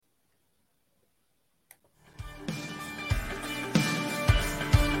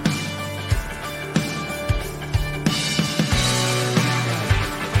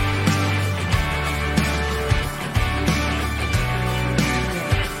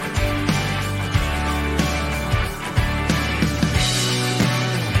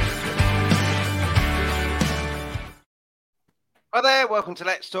Hi there, welcome to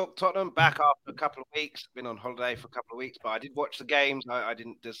Let's Talk Tottenham. Back after a couple of weeks. Been on holiday for a couple of weeks, but I did watch the games. I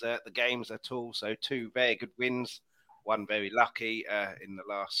didn't desert the games at all. So 2 very good wins, one very lucky in the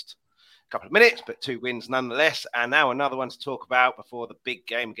last couple of minutes, but 2 wins nonetheless. And now another one to talk about before the big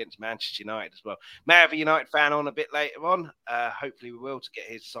game against Manchester United as well. May have a United fan on a bit later on. Hopefully we will, to get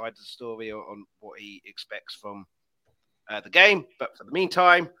his side of the story on what he expects from the game. But for the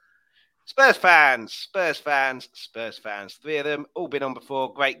meantime, Spurs fans. 3 of them, all been on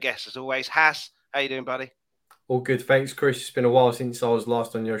before. Great guests as always. Hass, how you doing, buddy? All good, thanks, Chris. It's been a while since I was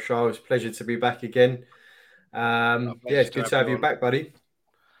last on your show. It's a pleasure to be back again. It's good to have you back, buddy.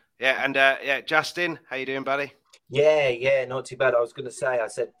 Yeah, and Justin, how you doing, buddy? Yeah, not too bad. I was going to say, I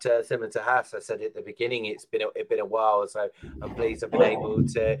said similar to Hass. I said at the beginning, it's been a while, so I'm pleased I've been able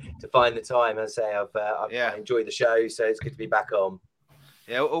to find the time. I say I enjoyed the show, so it's good to be back on.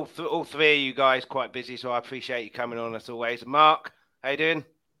 Yeah, all 3 of you guys quite busy, so I appreciate you coming on as always. Mark, how you doing?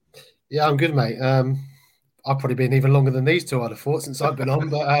 Yeah, I'm good, mate. I've probably been even longer than these 2, I'd have thought, since I've been on.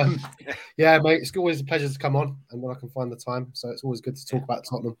 But yeah, mate, it's always a pleasure to come on and when I can find the time. So it's always good to talk about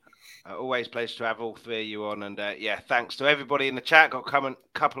Tottenham. Always a pleasure to have all 3 of you on. And thanks to everybody in the chat. Got a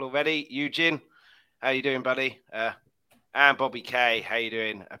couple already. Eugene, how you doing, buddy? And Bobby K, how you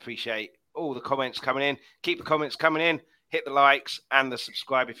doing? Appreciate all the comments coming in. Keep the comments coming in. Hit the likes and the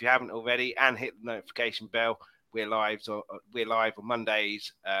subscribe if you haven't already, and hit the notification bell. We're live on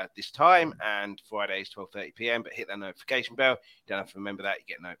Mondays this time, and Fridays 12:30 p.m. But hit that notification bell. You don't have to remember that. You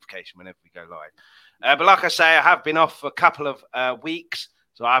get a notification whenever we go live. But like I say, I have been off for a couple of weeks,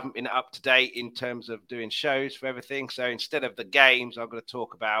 so I haven't been up to date in terms of doing shows for everything. So instead of the games, I'm going to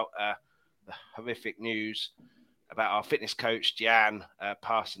talk about the horrific news about our fitness coach, Jan,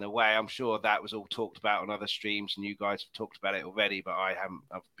 passing away. I'm sure that was all talked about on other streams, and you guys have talked about it already, but I haven't.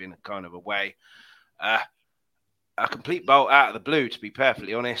 I've been kind of away. A complete bolt out of the blue, to be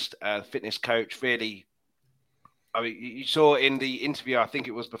perfectly honest. Fitness coach, really. I mean, you saw in the interview, I think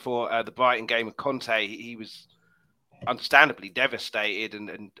it was before the Brighton game with Conte, he was understandably devastated,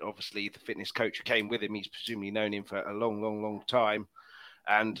 and obviously the fitness coach who came with him, he's presumably known him for a long time.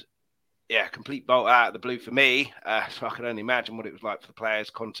 And yeah, complete bolt out of the blue for me. So I can only imagine what it was like for the players,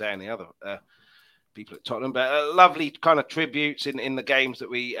 Conte and the other people at Tottenham. But lovely kind of tributes in the games that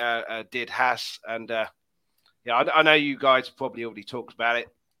we did, Hass. And I know you guys probably already talked about it,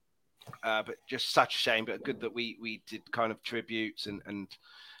 but just such a shame. But good that we did kind of tributes. And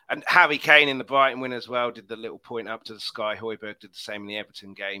Harry Kane in the Brighton win as well did the little point up to the sky. Højbjerg did the same in the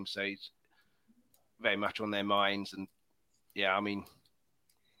Everton game. So he's very much on their minds. And yeah, I mean,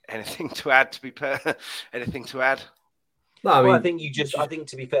 anything to add? Anything to add? No, I mean, I think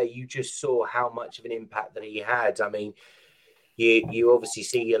to be fair, you just saw how much of an impact that he had. I mean, you obviously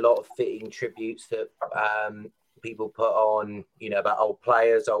see a lot of fitting tributes that people put on, about old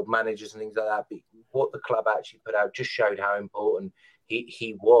players, old managers, and things like that. But what the club actually put out just showed how important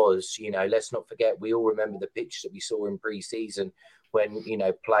he was. Let's not forget, we all remember the pictures that we saw in pre-season when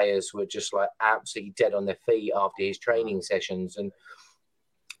players were just like absolutely dead on their feet after his training sessions. And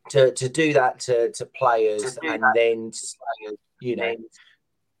to do that to players, and then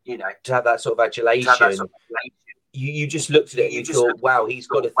to have that sort of adulation, you just looked at it and you thought, wow, he's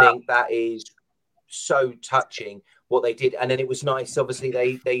got to think that is so touching what they did. And then it was nice, obviously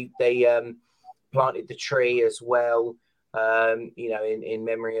they planted the tree as well, in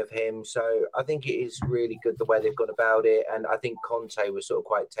memory of him. So I think it is really good the way they've gone about it. And I think Conte was sort of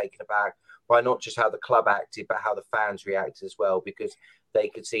quite taken aback by not just how the club acted, but how the fans reacted as well, because they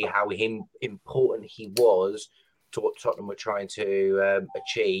could see how important he was to what Tottenham were trying to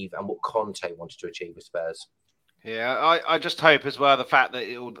achieve and what Conte wanted to achieve with Spurs. Yeah, I just hope as well the fact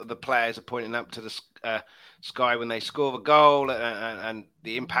that all the players are pointing up to the sky when they score a goal and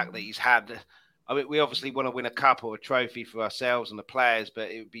the impact that he's had. I mean, we obviously want to win a cup or a trophy for ourselves and the players, but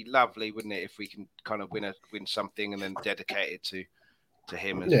it would be lovely, wouldn't it, if we can kind of win something and then dedicate it to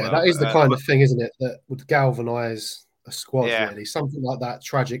him as well. Yeah, that is the kind of thing, isn't it, that would galvanise a squad, really. Something like that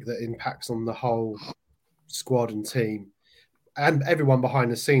tragic that impacts on the whole squad and team and everyone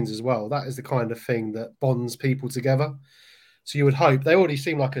behind the scenes as well. That is the kind of thing that bonds people together. So you would hope, they already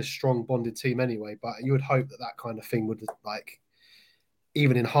seem like a strong bonded team anyway, but you would hope that kind of thing would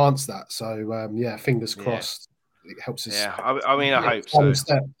even enhance that. So fingers crossed it helps us. Yeah, I mean, I hope so.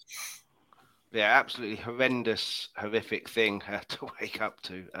 Step. Yeah, absolutely horrific thing to wake up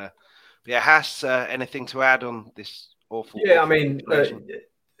to. Hass, anything to add on this awful? Yeah, I mean,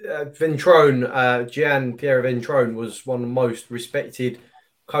 Ventrone, Gian Piero Ventrone was one of the most respected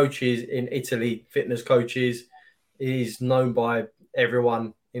coaches in Italy, fitness coaches. He's known by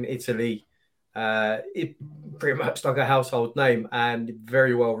everyone in Italy. It pretty much like a household name and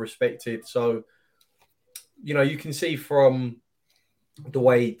very well respected. So, you can see from the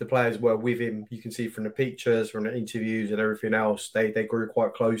way the players were with him, you can see from the pictures, from the interviews and everything else, they grew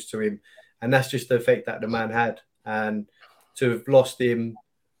quite close to him. And that's just the effect that the man had. And to have lost him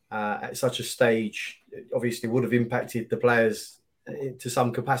at such a stage, obviously would have impacted the players to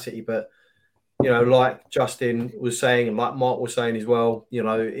some capacity. But, like Justin was saying, and like Mark was saying as well,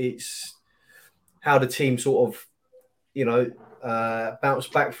 it's how the team sort of, bounce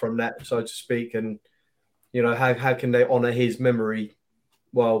back from that, so to speak. And, how can they honour his memory?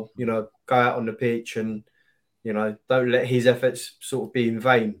 Well, go out on the pitch and, don't let his efforts sort of be in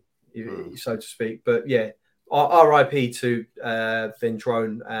vain, so to speak. But yeah, RIP to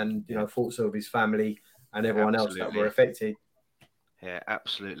Ventrone and, thoughts of his family and everyone else that were affected. Yeah,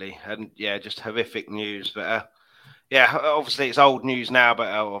 absolutely. And yeah, just horrific news. But yeah, obviously it's old news now, but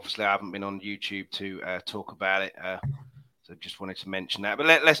obviously I haven't been on YouTube to talk about it. So just wanted to mention that.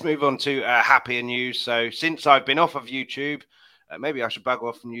 But let's move on to happier news. So since I've been off of YouTube, maybe I should bugger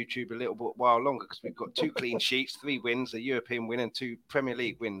off from YouTube a little bit while longer, because we've got 2 clean sheets, 3 wins, a European win and 2 Premier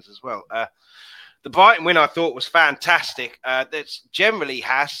League wins as well. The Brighton win I thought was fantastic. That's generally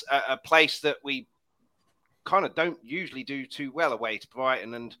has a place that we kind of don't usually do too well away to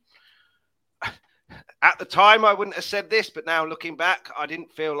Brighton. And at the time, I wouldn't have said this, but now looking back, I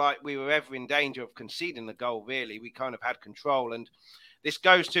didn't feel like we were ever in danger of conceding the goal, really. We kind of had control. And this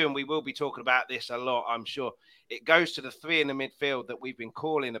goes to, and we will be talking about this a lot, I'm sure, it goes to the 3 in the midfield that we've been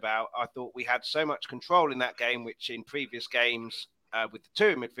calling about. I thought we had so much control in that game, which in previous games with the 2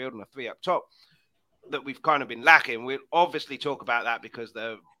 in midfield and the 3 up top, that we've kind of been lacking. We'll obviously talk about that because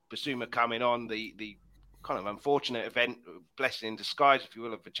the Basuma coming on, the kind of unfortunate event, blessing in disguise, if you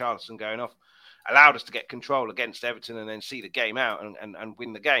will, of Richarlison going off, allowed us to get control against Everton and then see the game out and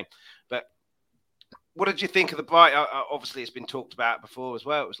win the game. But what did you think of the Brighton? Obviously, it's been talked about before as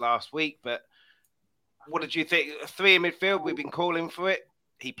well. It was last week, but what did you think? 3 in midfield, we've been calling for it.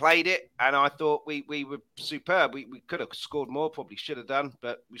 He played it, and I thought we were superb. We could have scored more, probably should have done,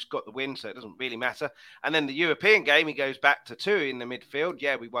 but we've got the win, so it doesn't really matter. And then the European game, he goes back to 2 in the midfield.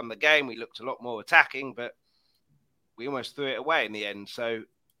 Yeah, we won the game. We looked a lot more attacking, but we almost threw it away in the end. So,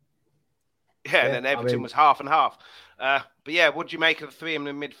 yeah, and then Everton was half and half. But yeah, what do you make of the 3 in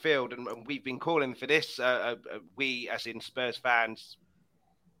the midfield? And we've been calling for this. We, as in Spurs fans,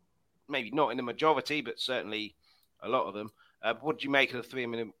 maybe not in the majority, but certainly a lot of them. What do you make of the 3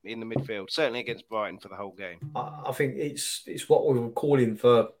 in the midfield? Certainly against Brighton for the whole game. I think it's what we were calling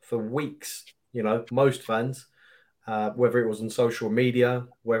for weeks. Most fans, whether it was on social media,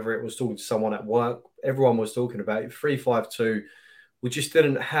 whether it was talking to someone at work, everyone was talking about it. 3-5-2. We just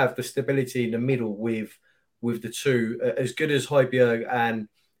didn't have the stability in the middle with the 2. As good as Højbjerg and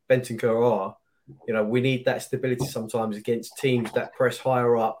Bentancur are, we need that stability sometimes against teams that press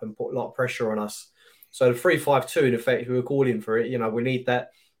higher up and put a lot of pressure on us. So the 3-5-2, in effect, we were calling for it. We need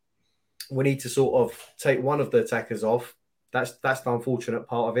that. We need to sort of take one of the attackers off. That's the unfortunate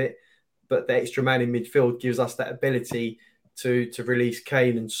part of it. But the extra man in midfield gives us that ability to release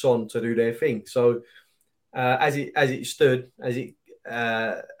Kane and Son to do their thing. So as it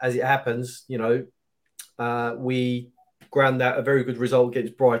happens, we ground out a very good result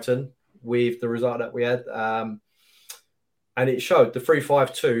against Brighton with the result that we had, and it showed. The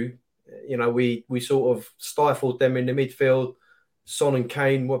 3-5-2. We sort of stifled them in the midfield. Son and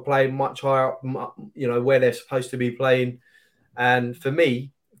Kane were playing much higher up, where they're supposed to be playing. And for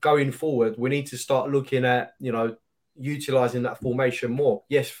me, going forward, we need to start looking at, utilising that formation more.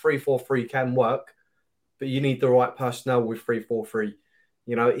 Yes, 3-4-3 can work, but you need the right personnel with 3-4-3.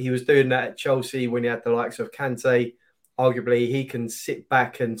 He was doing that at Chelsea when he had the likes of Kante. Arguably, he can sit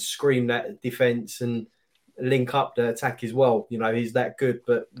back and screen that defence and link up the attack as well. He's that good,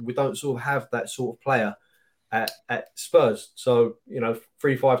 but we don't sort of have that sort of player at Spurs. So,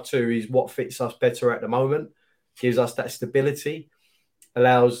 3-5-2 is what fits us better at the moment, gives us that stability,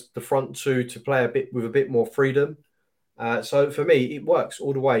 allows the front 2 to play with a bit more freedom. So for me, it works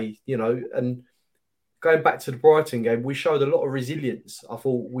all the way, and going back to the Brighton game, we showed a lot of resilience. I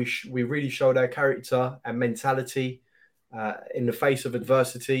thought we really showed our character and mentality in the face of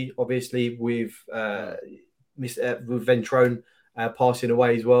adversity, obviously with Ventrone passing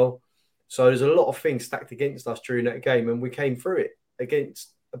away as well. So there's a lot of things stacked against us during that game, and we came through it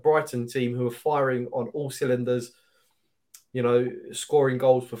against a Brighton team who were firing on all cylinders, scoring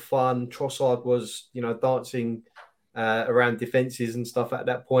goals for fun. Trossard was, dancing around defences and stuff at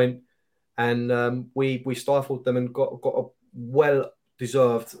that point. And we stifled them and got a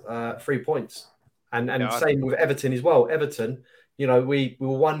well-deserved 3 points. And same with Everton as well. Everton you know, we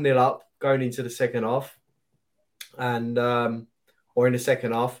were 1-0 up going into the second half, and or in the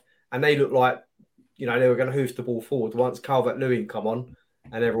second half, and they looked like, you know, they were going to hoof the ball forward once Calvert-Lewin come on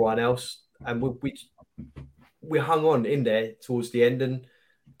and everyone else, and we hung on in there towards the end and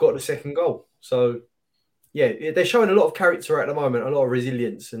got the second goal. So yeah, they're showing a lot of character at the moment, a lot of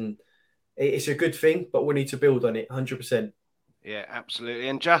resilience, and it's a good thing, but we need to build on it 100%. Yeah, absolutely.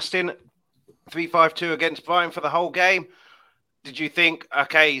 And Justin, 3-5-2 against Brighton for the whole game. Did you think,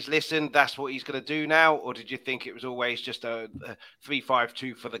 okay, he's listened, that's what he's going to do now? Or did you think it was always just a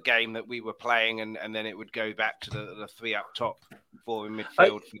 3-5-2 for the game that we were playing, and then it would go back to the three up top, four in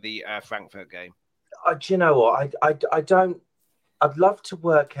midfield for the Frankfurt game? Do you know what? I'd love to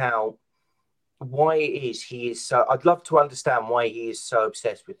work out why it is he is so... I'd love to understand why he is so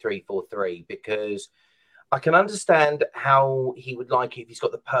obsessed with 3-4-3, because I can understand how he would like it if he's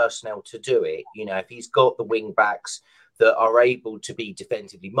got the personnel to do it. You know, if he's got the wing backs that are able to be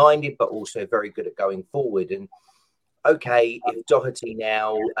defensively minded, but also very good at going forward. And okay, if Doherty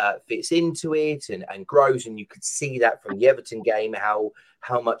now fits into it and grows, and you could see that from the Everton game, how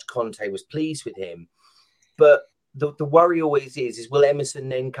much Conte was pleased with him. But the worry always is will Emerson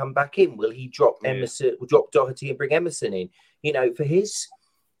then come back in? Will he drop Emerson, will drop Doherty and bring Emerson in? You know, for his,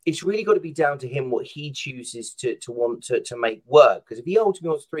 it's really got to be down to him what he chooses to want to make work. Because if he ultimately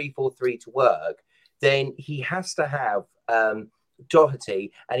wants 3-4-3 to work, then he has to have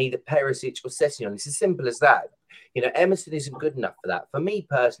Doherty and either Perisic or Sessegnon. It's as simple as that. You know, Emerson isn't good enough for that. For me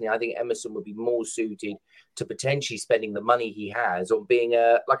personally, I think Emerson would be more suited to potentially spending the money he has on being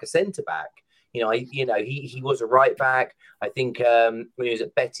like a centre back. He was a right back. I think when he was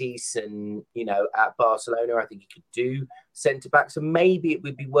at Betis and, you know, at Barcelona, I think he could do centre back. So maybe it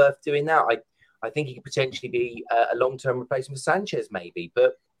would be worth doing that. I think he could potentially be a long-term replacement for Sanchez, maybe.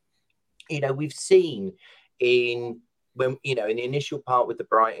 But, you know, we've seen in the initial part with the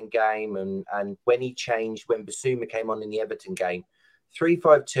Brighton game and when he changed, when Basuma came on in the Everton game,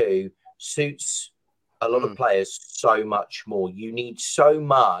 3-5-2 suits a lot of players so much more. You need so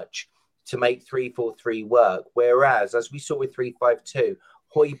much to make 3-4-3 work. Whereas, as we saw with 3-5-2,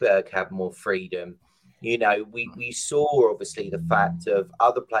 Højbjerg had more freedom. You know, we saw obviously the fact of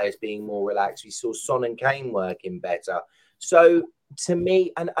other players being more relaxed. We saw Son and Kane working better. So to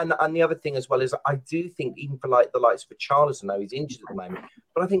me, and the other thing as well is I do think even for like the likes of Richarlison, though he's injured at the moment,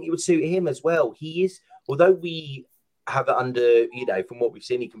 but I think it would suit him as well. He is, although we have it under, you know, from what we've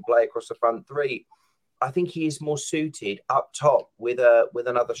seen, he can play across the front three. I think he is more suited up top with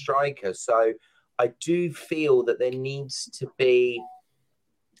another striker. So I do feel that there needs to be,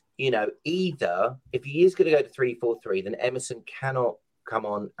 you know, either if he is going to go to 3-4-3, then Emerson cannot come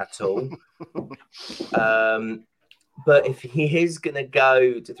on at all. But if he is going to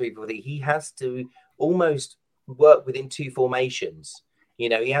go to 3-4-3, he has to almost work within two formations. You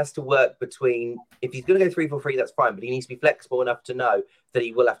know, he has to work between, if he's going to go 3-4-3, that's fine, but he needs to be flexible enough to know that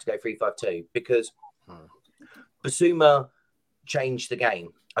he will have to go 3-5-2 because Basuma changed the game.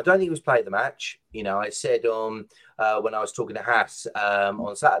 I don't think he was player of the match. You know, I said when I was talking to Haas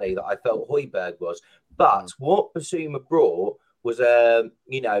on Saturday that I felt Højbjerg was. But what Basuma brought was,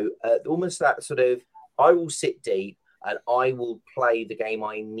 almost that sort of, I will sit deep and I will play the game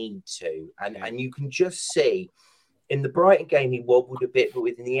I need to. And you can just see in the Brighton game, he wobbled a bit, but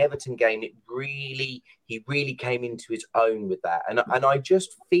within the Everton game, he really came into his own with that. And I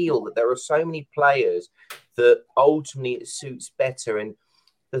just feel that there are so many players that ultimately it suits better. And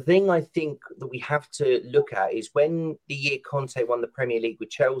the thing I think that we have to look at is when the year Conte won the Premier League with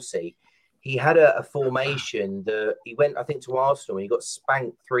Chelsea, he had a formation that he went, I think, to Arsenal and he got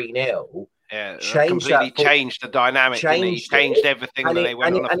spanked 3-0. Yeah, completely changed the dynamic. Changed everything, and they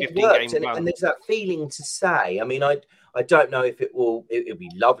went on a 15-game run. And there's that feeling to say, I mean, I don't know if it will. It would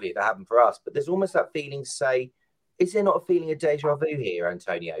be lovely if it happened for us, but there's almost that feeling to say, is there not a feeling of deja vu here,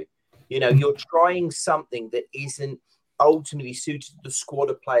 Antonio? You know, you're trying something that isn't ultimately suited to the squad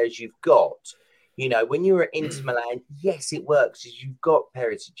of players you've got. You know, when you were at Inter Milan, yes, it works. You've got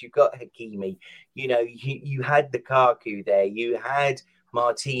Perisic, you've got Hakimi. You know, you had Lukaku there, you had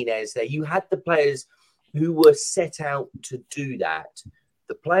Martinez there. You had the players who were set out to do that.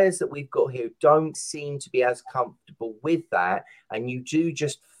 The players that we've got here don't seem to be as comfortable with that. And you do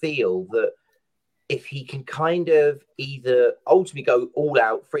just feel that if he can kind of either ultimately go all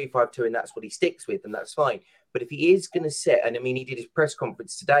out 3-5-2 and that's what he sticks with, then that's fine. But if he is going to set, and I mean, he did his press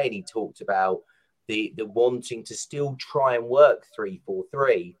conference today and he talked about the wanting to still try and work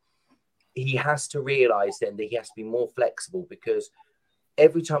 3-4-3, he has to realise then that he has to be more flexible because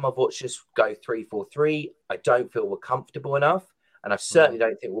every time I've watched us go 3-4-3, I don't feel we're comfortable enough. And I certainly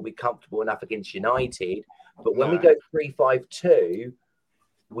don't think we'll be comfortable enough against United But when we go 3-5-2,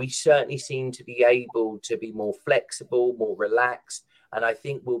 we certainly seem to be able to be more flexible, more relaxed. And I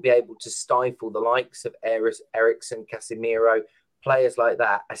think we'll be able to stifle the likes of Eriksen, Casemiro, players like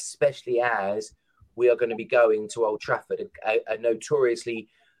that, especially as we are going to be going to Old Trafford, a notoriously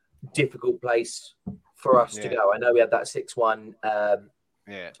difficult place for us to go. I know we had that 6-1 a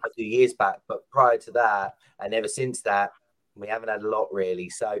few years back, but prior to that, and ever since that, we haven't had a lot really.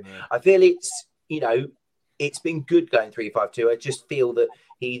 So I feel it's, you know, it's been good going 3-5-2. I just feel that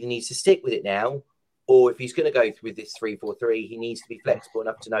he either needs to stick with it now, or if he's going to go with this 3-4-3, he needs to be flexible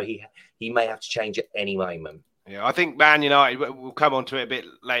enough to know he may have to change at any moment. Yeah, I think Man United, we'll come on to it a bit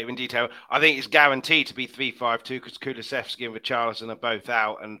later in detail. I think it's guaranteed to be 3-5-2 because Kulusevski and Richarlison are both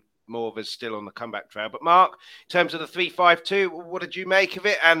out and Morva's still on the comeback trail. But Mark, in terms of the 3-5-2, what did you make of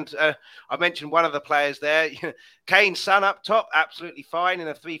it? And I mentioned one of the players there. Kane's son up top, absolutely fine in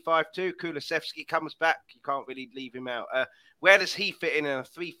a 3-5-2. Kulusevski comes back. You can't really leave him out. Where does he fit in a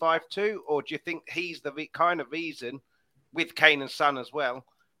 3-5-2? Or do you think he's the kind of reason, with Kane and Son as well,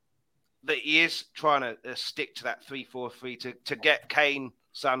 that he is trying to stick to that 3-4-3 to get Kane,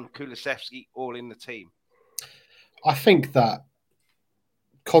 Son, Kulusevski all in the team? I think that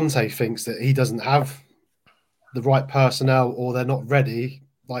Conte thinks that he doesn't have the right personnel, or they're not ready,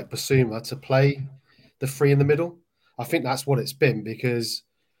 like Bissouma, to play the three in the middle. I think that's what it's been, because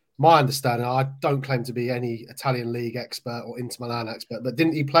my understanding, I don't claim to be any Italian league expert or Inter Milan expert, but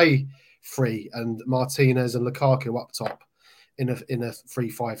didn't he play three and Martinez and Lukaku up top in a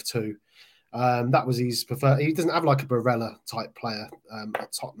 3-5-2? That was his preferred. He doesn't have like a Barella type player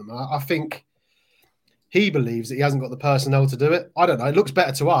at Tottenham. I think he believes that he hasn't got the personnel to do it. I don't know. It looks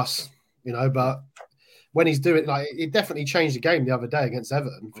better to us, you know, but when he's doing it, like, it definitely changed the game the other day against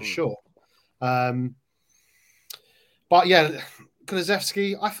Everton for sure. But yeah,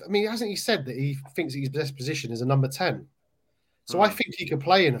 Kulusevski, I mean, hasn't he said that he thinks that his best position is a number 10? So I think he could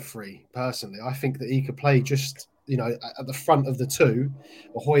play in a 3, personally. I think that he could play just, you know, at the front of the 2,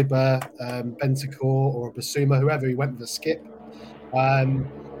 a Højbjerg, Bentancur, or a Bissouma, whoever he went with a skip.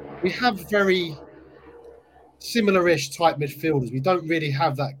 We have very similar-ish type midfielders. We don't really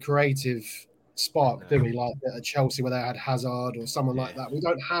have that creative spark, do we? Like at Chelsea, where they had Hazard or someone like that. We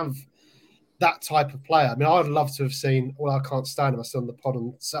don't have that type of player. I mean, I'd love to have seen, well, I can't stand him, I still on the pod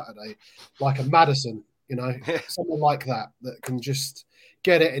on Saturday, like a Maddison, you know, someone like that can just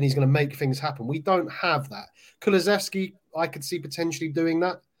get it and he's going to make things happen. We don't have that. Kulusevski, I could see potentially doing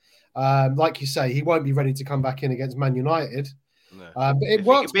that. Like you say, he won't be ready to come back in against Man United. No. But it if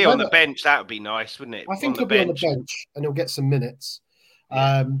works. He could be on the bench, that would be nice, wouldn't it? I think he'll be on the bench and he'll get some minutes.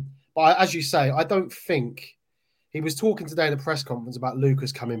 Yeah. But as you say, I don't think he was talking today in the press conference about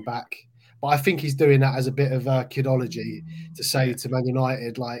Lucas coming back. But I think he's doing that as a bit of a kidology to say to Man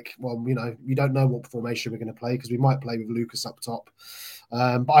United, like, well, you know, we don't know what formation we're going to play because we might play with Lucas up top.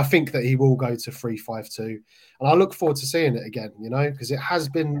 But I think that he will go to 3-5-2. And I look forward to seeing it again, you know, because it has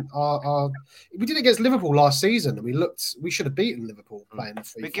been we did it against Liverpool last season and we should have beaten Liverpool playing the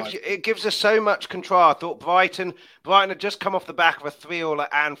 3-5. It gives us so much control. I thought Brighton had just come off the back of a 3-3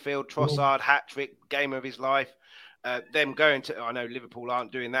 at Anfield, Trossard hat-trick, game of his life. Them going to, I know Liverpool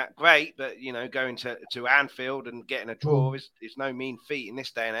aren't doing that great, but, you know, going to Anfield and getting a draw is no mean feat in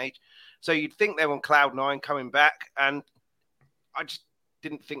this day and age. So you'd think they're on cloud 9 coming back, and I just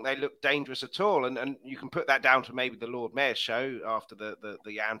didn't think they looked dangerous at all. And you can put that down to maybe the Lord Mayor's show after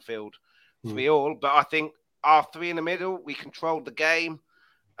the Anfield 3-3. But I think our 3 in the middle, we controlled the game.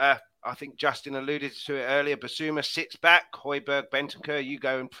 I think Justin alluded to it earlier. Bissouma sits back, Højbjerg, Bentancur, you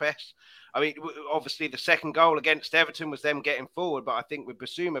go and press. I mean, obviously the second goal against Everton was them getting forward, but I think with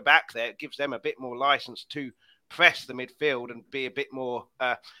Bissouma back there, it gives them a bit more license to press the midfield and be a bit more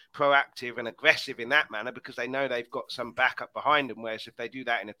proactive and aggressive in that manner, because they know they've got some backup behind them, whereas if they do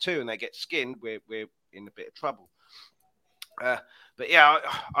that in a 2 and they get skinned, we're in a bit of trouble. But yeah,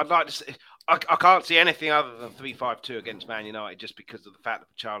 I'd like to see, I can't see anything other than 3-5-2 against Man United, just because of the fact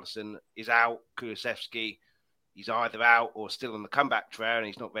that Richarlison is out, Kulusevski, he's either out or still on the comeback trail and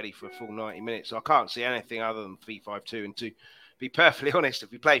he's not ready for a full 90 minutes. So I can't see anything other than 3-5-2. And to be perfectly honest,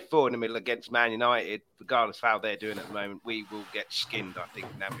 if we play 4 in the middle against Man United, regardless of how they're doing at the moment, we will get skinned, I think,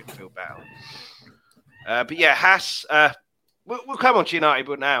 in that midfield battle. But yeah, Haas, we'll come on to United,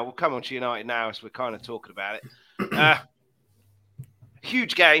 but now we'll come on to United now as we're kind of talking about it.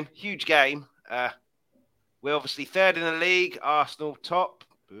 Huge game. We're obviously 3rd in the league, Arsenal top.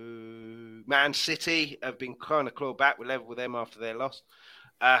 Man City have been kind of clawed back. We're level with them after their loss.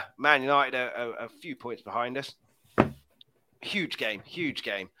 Man United are a few points behind us. Huge game.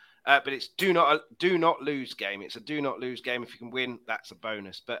 But it's do not lose game. It's a do not lose game. If you can win, that's a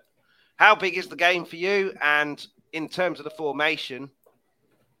bonus. But How big is the game for you? And in terms of the formation,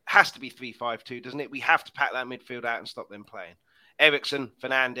 has to be 3-5-2, doesn't it? We have to pack that midfield out and stop them playing. Eriksen,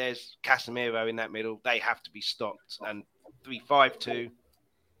 Fernandes, Casemiro in that middle, they have to be stopped. And 3-5-2,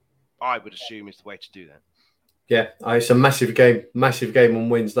 I would assume, is the way to do that. Yeah, it's a massive game on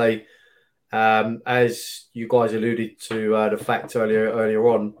Wednesday. As you guys alluded to the fact earlier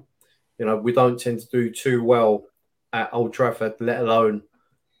on, we don't tend to do too well at Old Trafford, let alone,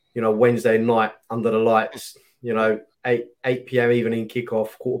 Wednesday night under the lights, 8 p.m. evening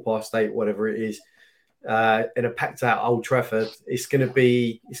kickoff, 8:15, whatever it is, in a packed out Old Trafford. It's going to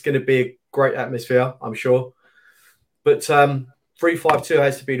be a great atmosphere, I'm sure. But 3-5-2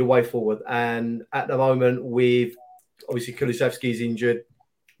 has to be the way forward. And at the moment, with obviously Kulusevski's injured,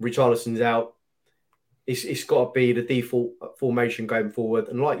 Richarlison's out. It's got to be the default formation going forward.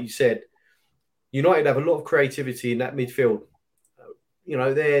 And like you said, United have a lot of creativity in that midfield.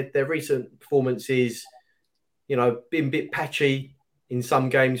 Their recent performances, been a bit patchy in some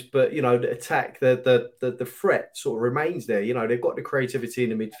games, but the attack, the threat sort of remains there. They've got the creativity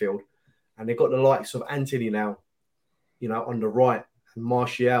in the midfield, and they've got the likes of Antony now, on the right, and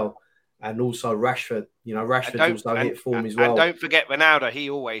Martial, and also Rashford. Rashford's also hit form as well. And don't forget Ronaldo; he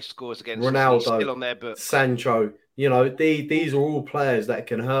always scores against us. He's still on their book. Sancho. These are all players that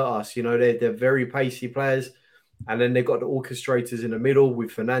can hurt us. They're very pacey players, and then they've got the orchestrators in the middle with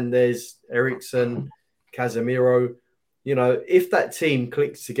Fernandes, Eriksen, Casemiro. If that team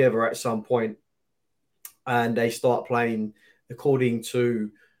clicks together at some point and they start playing according to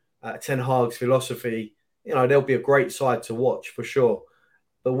Ten Hag's philosophy, they'll be a great side to watch for sure.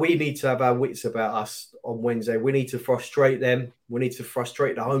 But we need to have our wits about us on Wednesday. We need to frustrate them. We need to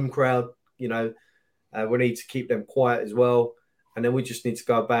frustrate the home crowd. We need to keep them quiet as well. And then we just need to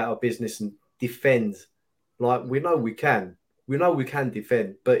go about our business and defend. Like, we know we can. We know we can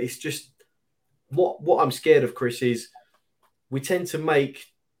defend. But it's just what I'm scared of, Chris, is we tend to make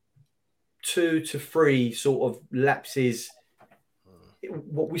 2 to 3 sort of lapses.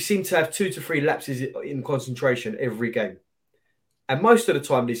 We seem to have 2 to 3 lapses in concentration every game. And most of the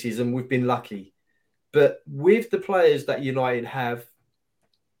time this season, we've been lucky. But with the players that United have,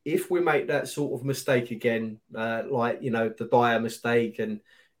 if we make that sort of mistake again, the Dyer mistake and,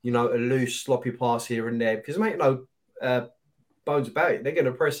 a loose, sloppy pass here and there, because make no bones about it, they're going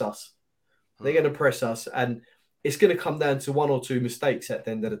to press us. They're going to press us. And it's going to come down to 1 or 2 mistakes at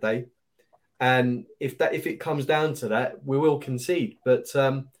the end of the day. And if it comes down to that, we will concede. But,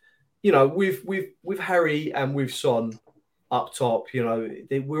 with Harry and with Son up top,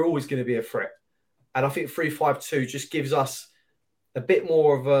 we're always going to be a threat. And I think 3-5-2 just gives us a bit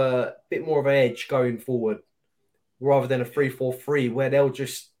more of an edge going forward, rather than a 3-4-3 where they'll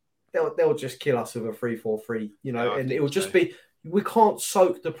just kill us with a 3-4-3. And it will just be, we can't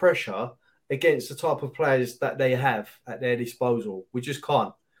soak the pressure against the type of players that they have at their disposal. We just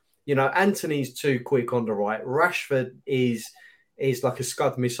can't. Antony's too quick on the right. Rashford is like a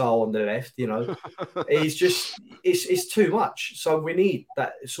Scud missile on the left. He's just it's too much. So we need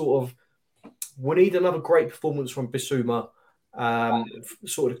that sort of. We need another great performance from Bissouma.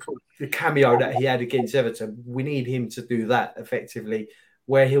 Sort of the cameo that he had against Everton. We need him to do that effectively,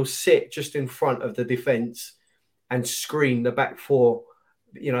 where he'll sit just in front of the defence and screen the back four.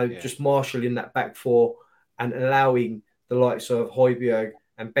 Just marshalling that back four and allowing the likes of Højbjerg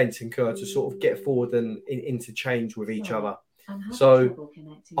and Bentancur to sort of get forward and interchange with each other. So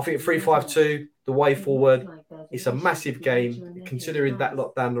I think 3-5-2, the way forward, it's a massive game, considering that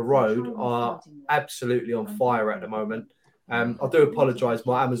lot down the road are absolutely on fire at the moment. I do apologise,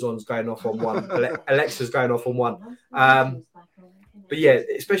 my Amazon's going off on one, Alexa's going off on one. But yeah,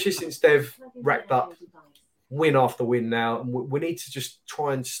 especially since they've racked up win after win now, and we need to just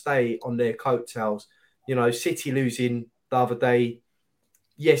try and stay on their coattails. City losing the other day,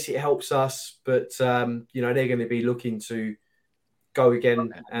 yes, it helps us, but they're going to be looking to go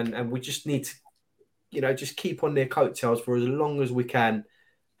again, and we just need to, just keep on their coattails for as long as we can,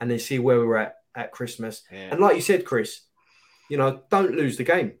 and then see where we're at Christmas. Yeah. And like you said, Chris, don't lose the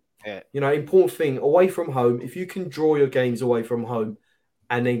game. Yeah. Important thing, away from home, if you can draw your games away from home,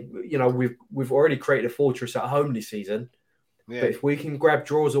 and then, we've already created a fortress at home this season. Yeah. But if we can grab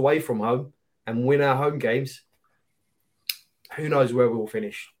draws away from home and win our home games, who knows where we'll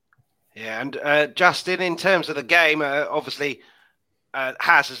finish. Yeah, and Justin, in terms of the game, obviously,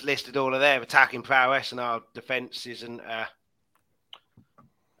 Haz has listed all of their attacking prowess, and our defence isn't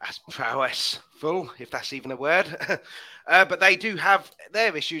as prowessful, if that's even a word. But they do have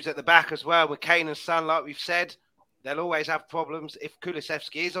their issues at the back as well, with Kane and Son, like we've said. They'll always have problems. If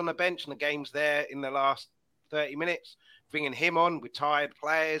Kulusevski is on the bench and the game's there in the last 30 minutes, bringing him on with tired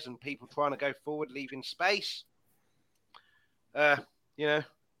players and people trying to go forward, leaving space. I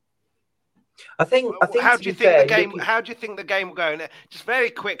think. How do you think the game? How do you think the game will go? And just very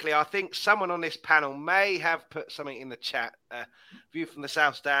quickly, I think someone on this panel may have put something in the chat. View from the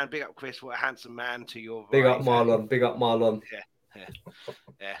South Stand. Big up, Chris. What a handsome man to your. Big up, Marlon. Big up, Marlon.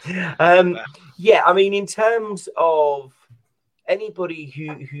 Yeah. I mean, in terms of anybody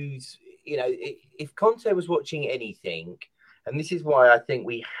who's if Conte was watching anything, and this is why I think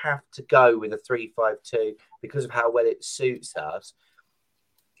we have to go with a 3-5-2 because of how well it suits us.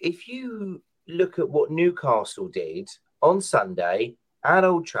 If you look at what Newcastle did on Sunday at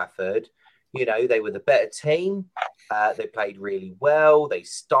Old Trafford, they were the better team. They played really well. They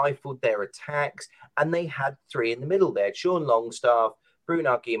stifled their attacks, and they had three in the middle there: Sean Longstaff,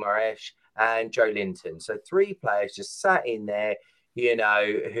 Bruno Guimaraes, and Joe Linton. So 3 players just sat in there,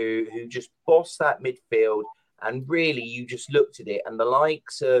 who just bossed that midfield. And really, you just looked at it, and the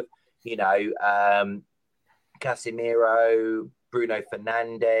likes of, Casemiro, Bruno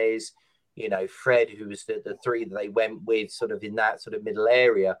Fernandes, Fred, who was the 3 that they went with sort of in that sort of middle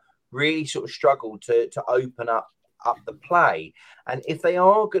area, really sort of struggled to open up the play. And if they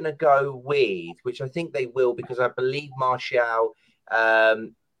are going to go with, which I think they will, because I believe Martial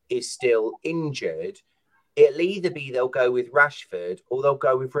is still injured, it'll either be they'll go with Rashford or they'll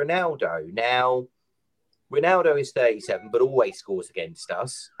go with Ronaldo. Now, Ronaldo is 37, but always scores against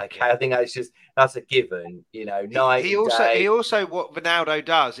us. Okay, I think that's a given. He also what Ronaldo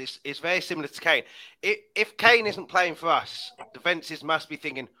does is very similar to Kane. If Kane isn't playing for us, defenses must be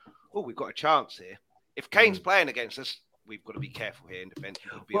thinking, "Oh, we've got a chance here." If Kane's playing against us, we've got to be careful here in defence.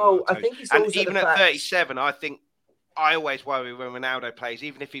 I think it's also even at 37, I think I always worry when Ronaldo plays.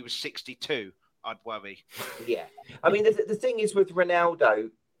 Even if he was 62, I'd worry. Yeah, I mean the thing is with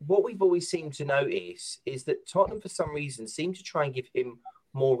Ronaldo. What we've always seemed to notice is that Tottenham, for some reason, seem to try and give him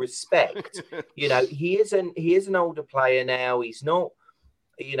more respect. He is an older player now. He's not,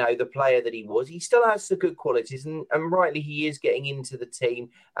 the player that he was. He still has the good qualities, and rightly he is getting into the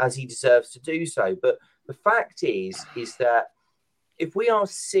team as he deserves to do so. But the fact is that if we are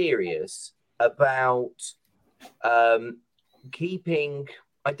serious about keeping.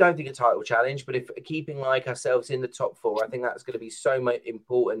 I don't think a title challenge, but if keeping like ourselves in the top 4, I think that's going to be so much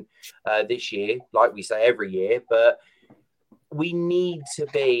important this year, like we say every year. But we need to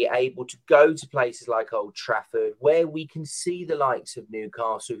be able to go to places like Old Trafford, where we can see the likes of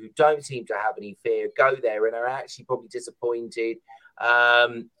Newcastle, who don't seem to have any fear, go there and are actually probably disappointed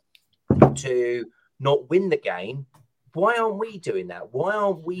to not win the game. Why aren't we doing that? Why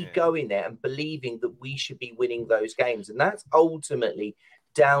aren't we going there and believing that we should be winning those games? And that's ultimately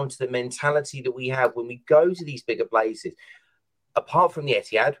down to the mentality that we have when we go to these bigger places. Apart from the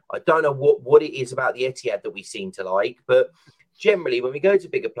Etihad, I don't know what it is about the Etihad that we seem to like, but generally when we go to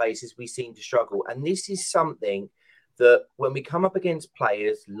bigger places, we seem to struggle. And this is something that when we come up against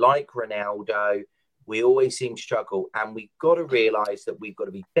players like Ronaldo, we always seem to struggle. And we've got to realise that we've got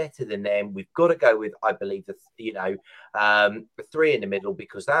to be better than them. We've got to go with, I believe, the 3 in the middle,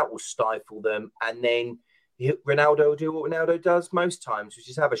 because that will stifle them. And then Ronaldo will do what Ronaldo does most times, which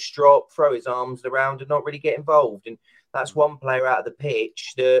is have a strop, throw his arms around and not really get involved. And that's one player out of the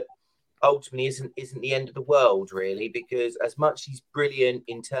pitch that ultimately isn't the end of the world, really, because as much as he's brilliant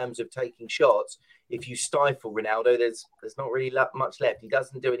in terms of taking shots, if you stifle Ronaldo, there's not really much left. He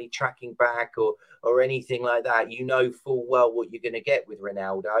doesn't do any tracking back or anything like that. You know full well what you're going to get with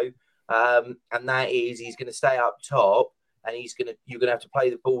Ronaldo, and that is he's going to stay up top. And you're going to have to play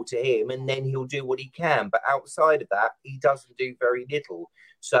the ball to him, and then he'll do what he can. But outside of that, he doesn't do very little.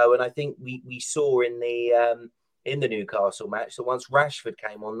 So, and I think we saw in the Newcastle match that once Rashford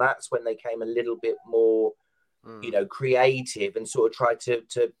came on, that's when they came a little bit more, creative and sort of tried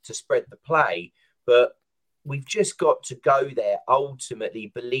to spread the play. But we've just got to go there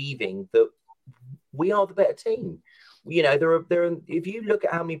ultimately believing that we are the better team. There are if you look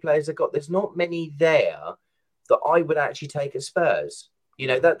at how many players they've got, there's not many there that I would actually take at Spurs.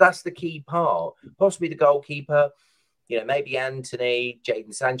 That's the key part. Possibly the goalkeeper, maybe Anthony,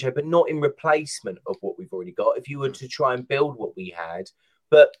 Jadon Sancho, but not in replacement of what we've already got. If you were to try and build what we had,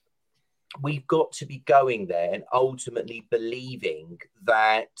 but we've got to be going there and ultimately believing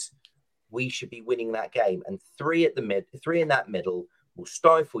that we should be winning that game. And 3 in that middle will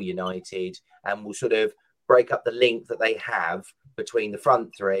stifle United and will sort of break up the link that they have between the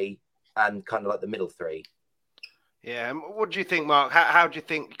front 3 and kind of like the middle 3. Yeah, and what do you think, Mark? How do you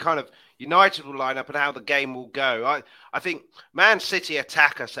think kind of United will line up and how the game will go? I think Man City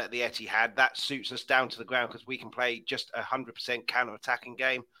attack us at the Etihad. That suits us down to the ground because we can play just 100% counter-attacking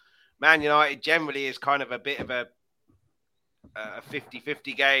game. Man United generally is kind of a bit of a a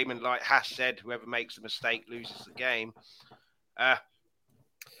 50-50 game, and like Haas said, whoever makes a mistake loses the game.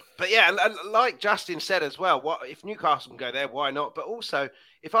 But yeah, like Justin said as well, what if Newcastle can go there? Why not? But also,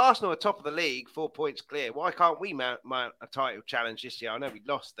 if Arsenal are top of the league, 4 points clear, why can't we mount a title challenge this year? I know we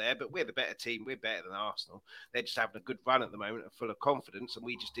lost there, but we're the better team. We're better than Arsenal. They're just having a good run at the moment and full of confidence, and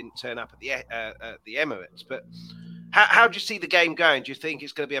we just didn't turn up at the Emirates. But how do you see the game going? Do you think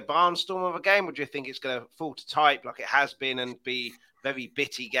it's going to be a barnstorm of a game, or do you think it's going to fall to type like it has been and be a very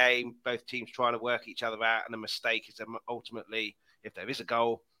bitty game, both teams trying to work each other out, and a mistake is ultimately, if there is a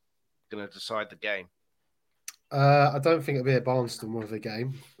goal, going to decide the game? I don't think it'll be a barnstorm of a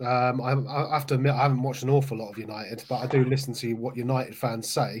game. I have to admit I haven't watched an awful lot of United, but I do listen to what United fans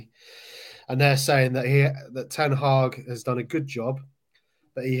say, and they're saying that Ten Hag has done a good job,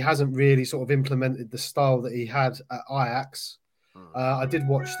 but he hasn't really sort of implemented the style that he had at Ajax. I did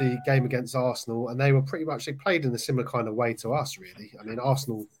watch the game against Arsenal, and they played in a similar kind of way to us, really. I mean,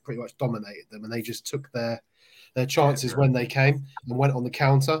 Arsenal pretty much dominated them, and they just took their chances when they came and went on the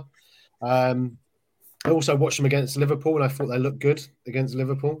counter. I also watched them against Liverpool, and I thought they looked good against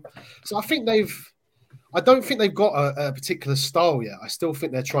Liverpool. So I don't think they've got a particular style yet. I still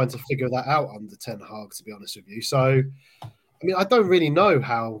think they're trying to figure that out under Ten Hag, to be honest with you. So, I mean, I don't really know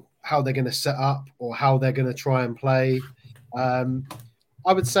how they're going to set up or how they're going to try and play. I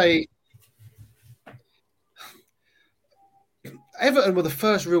would say Everton were the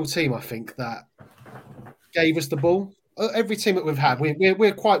first real team, I think, that gave us the ball. Every team that we've had,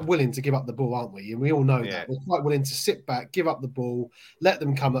 we're quite willing to give up the ball, aren't we? And we all know that. We're quite willing to sit back, give up the ball, let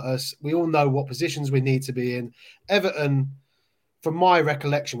them come at us. We all know what positions we need to be in. Everton, from my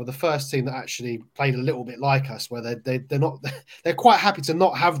recollection, were the first team that actually played a little bit like us, where they're quite happy to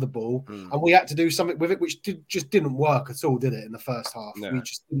not have the ball, and we had to do something with it, which just didn't work at all, did it? In the first half, we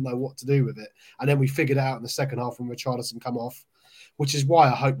just didn't know what to do with it, and then we figured it out in the second half when Richarlison come off, which is why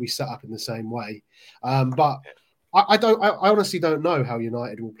I hope we set up in the same way. But I honestly don't know how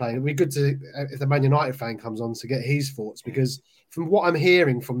United will play. It'd be good if the Man United fan comes on to get his thoughts, because from what I'm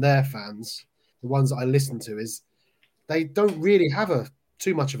hearing from their fans, the ones that I listen to, is they don't really have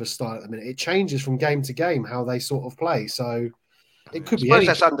too much of a style at the minute. It changes from game to game how they sort of play. So it could be anything.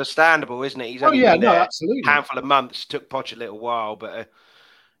 That's understandable, isn't it? He's only been there absolutely. A handful of months. Took Poch a little while, but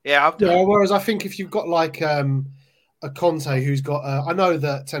whereas I think if you've got like a Conte who's got, I know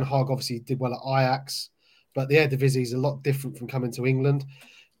that Ten Hag obviously did well at Ajax, but the Eredivisie is a lot different from coming to England.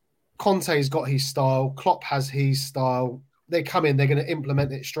 Conte's got his style. Klopp has his style. They come in, they're going to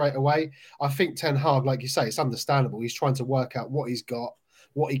implement it straight away. I think Ten Hag, like you say, it's understandable. He's trying to work out what he's got,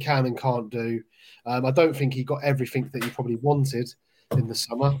 what he can and can't do. I don't think he got everything that he probably wanted in the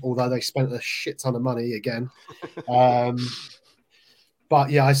summer, although they spent a shit ton of money again. But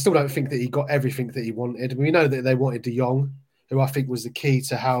yeah, I still don't think that he got everything that he wanted. We know that they wanted De Jong, who I think was the key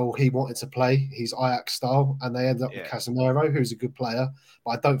to how he wanted to play, his Ajax style, and they ended up with Casemiro, who's a good player,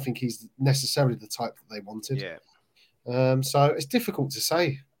 but I don't think he's necessarily the type that they wanted. So it's difficult to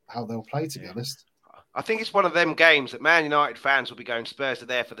say how they'll play, to be honest. I think it's one of them games that Man United fans will be going, Spurs are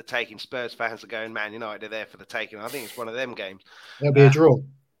there for the taking. Spurs fans are going, Man United are there for the taking. I think it's one of them games. There'll be a draw.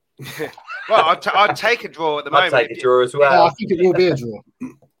 Well, I'd take a draw at the moment. I'd take a draw as well. Yeah, I think it will be a draw.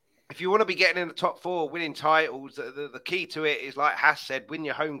 If you want to be getting in the top four, winning titles, the key to it is, like Haas said, win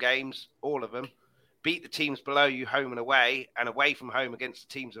your home games, all of them. Beat the teams below you home and away from home against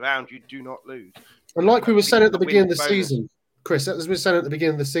the teams around you. Do not lose. And like we were saying at the beginning of the season, Chris, as we were saying at the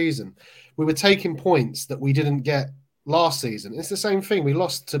beginning of the season, we were taking points that we didn't get last season. It's the same thing. We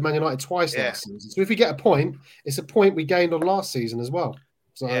lost to Man United twice last season. So if we get a point, it's a point we gained on last season as well.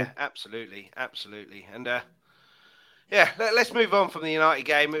 So yeah, absolutely. And let's move on from the United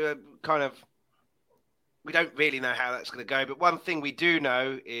game. We don't really know how that's going to go, but one thing we do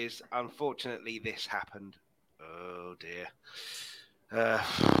know is, unfortunately, this happened. Oh dear.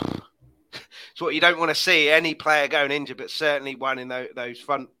 It's what you don't want to see, any player going injured, but certainly one in those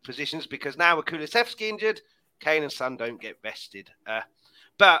front positions, because now with Kulusevski injured, Kane and Son don't get vested.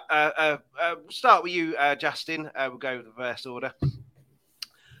 But we'll start with you, Justin. We'll go with reverse order.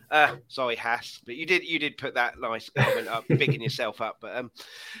 Sorry, Haas, but you did put that nice comment up, bigging yourself up. But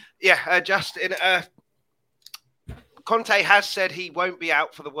Justin, Conte has said he won't be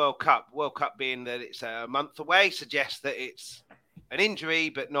out for the World Cup. World Cup being that it's a month away suggests that it's an injury,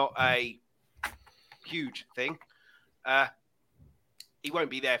 but not a huge thing. He won't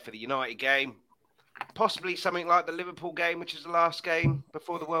be there for the United game. Possibly something like the Liverpool game, which is the last game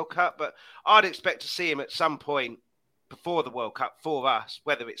before the World Cup. But I'd expect to see him at some point before the World Cup for us.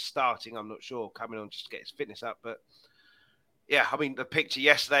 Whether it's starting, I'm not sure. Coming on just to get his fitness up. But yeah, I mean, the picture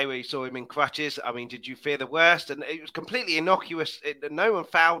yesterday where you saw him in crutches, I mean, did you fear the worst? And it was completely innocuous. No one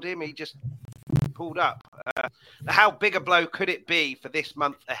fouled him. He just pulled up. How big a blow could it be for this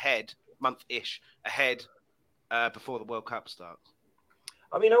month-ish ahead before the World Cup starts?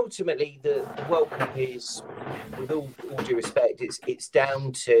 I mean, ultimately, the World Cup is, with all due respect, it's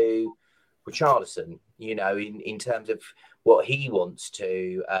down to Richarlison, you know, in terms of what he wants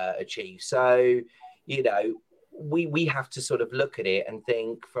to achieve. So, you know, we have to sort of look at it and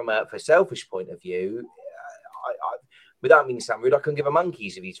think from a selfish point of view. Without meaning to sound rude, I couldn't give a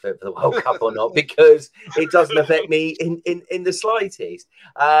monkey's if he's fit for the World Cup or not, because it doesn't affect me in the slightest.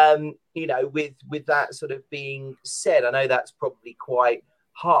 You know, with that sort of being said, I know that's probably quite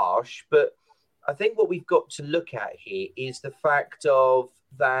harsh, but I think what we've got to look at here is the fact of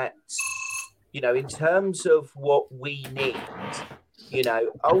that, you know, in terms of what we need, you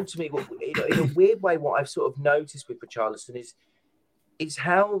know, ultimately, in a weird way, what I've sort of noticed with Richarlison is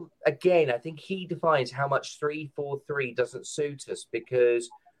how, again, I think he defines how much 3-4-3 doesn't suit us, because,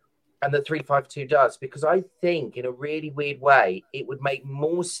 and the 3-5-2 does, because I think in a really weird way, it would make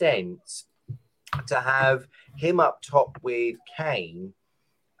more sense to have him up top with Kane,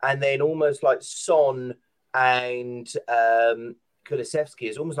 and then almost like Son and Kulusevski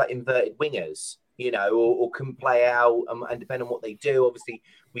is almost like inverted wingers, you know, or can play out, and depending on what they do, obviously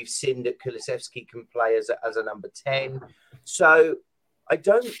we've seen that Kulusevski can play as a number 10. So I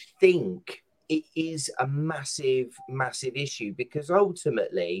don't think it is a massive issue, because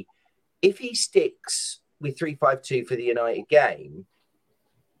ultimately, if he sticks with 3-5-2 for the United game,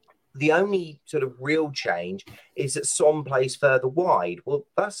 the only sort of real change is that Son plays further wide. Well,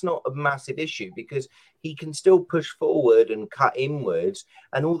 that's not a massive issue, because he can still push forward and cut inwards.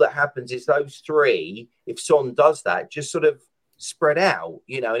 And all that happens is those three, if Son does that, just sort of spread out,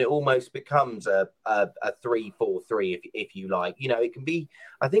 you know, and it almost becomes a 3-4-3, if you like. You know, it can be,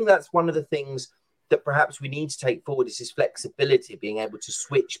 I think that's one of the things that perhaps we need to take forward, is this flexibility, being able to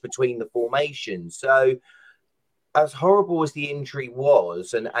switch between the formations. So as horrible as the injury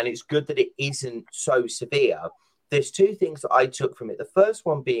was, and it's good that it isn't so severe, there's two things that I took from it. The first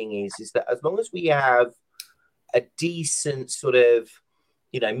one being is that as long as we have a decent sort of,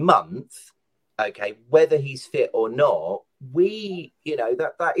 you know, month, okay, whether he's fit or not, we, you know,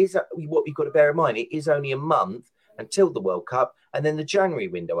 that is what we've got to bear in mind. It is only a month until the World Cup, and then the January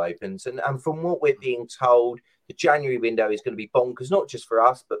window opens. And from what we're being told, the January window is going to be bonkers, not just for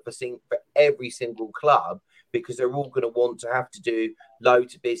us, but for every single club, because they're all going to want to have to do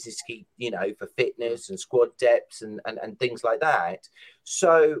loads of business to keep, you know, for fitness and squad depths and things like that.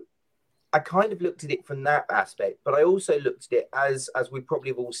 So I kind of looked at it from that aspect, but I also looked at it as we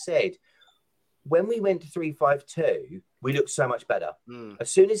probably have all said, when we went to 3-5-2, we looked so much better.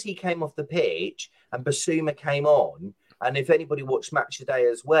 As soon as he came off the pitch and Basuma came on, and if anybody watched Match Today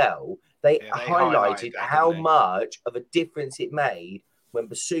as well, they highlighted how much of a difference it made when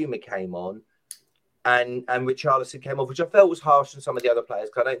Basuma came on and Richarlison came off, which I felt was harsh on some of the other players,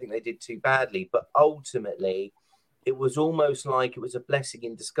 because I don't think they did too badly. But ultimately, it was almost like it was a blessing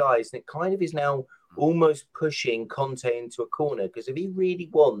in disguise. And it kind of is now almost pushing Conte into a corner, because if he really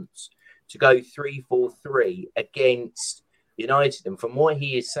wants to go 3-4-3 against United, and from what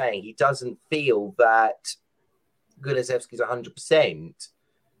he is saying, he doesn't feel that Kulusevski's 100%,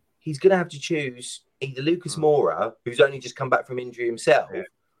 he's going to have to choose either Lucas Moura, who's only just come back from injury himself,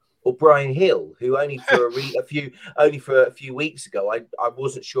 or Brian Hill, who only for a few weeks ago, I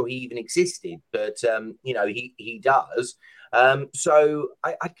wasn't sure he even existed, but you know, he does. So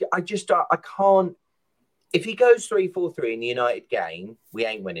I can't. If he goes 3-4-3 in the United game, we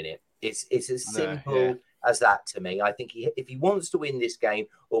ain't winning it. It's as simple as that to me. I think if he wants to win this game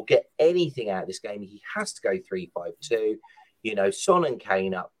or get anything out of this game, he has to go 3-5-2. You know, Son and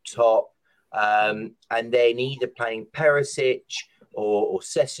Kane up top, and then either playing Perisic or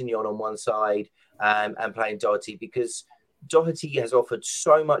Sessegnon on one side, and playing Doherty, because Doherty has offered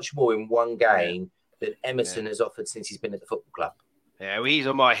so much more in one game than Emerson has offered since he's been at the football club. Yeah, well, he's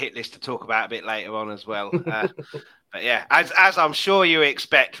on my hit list to talk about a bit later on as well. But yeah, as I'm sure you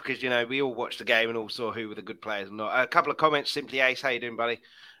expect, because, you know, we all watched the game and all saw who were the good players and not. A couple of comments. Simply Ace, how you doing, buddy?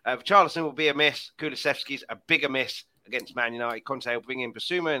 Richarlison will be a miss. Kulusevski's a bigger miss against Man United. Conte will bring in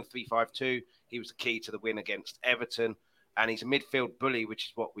Basuma in 3-5-2. He was the key to the win against Everton. And he's a midfield bully, which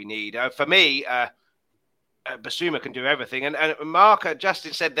is what we need. For me, Basuma can do everything. And Mark,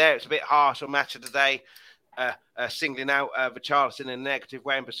 Justin said there, it's a bit harsh on Match of the Day, singling out Richarlison in a negative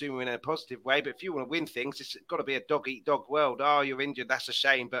way and Basuma in a positive way. But if you want to win things, it's got to be a dog-eat-dog world. Oh, you're injured, that's a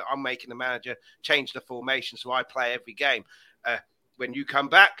shame, but I'm making the manager change the formation so I play every game. when you come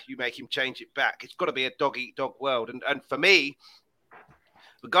back, you make him change it back. It's got to be a dog-eat-dog world. And for me,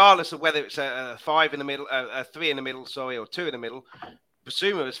 regardless of whether it's a 5 in the middle, a 3 in the middle, or 2 in the middle,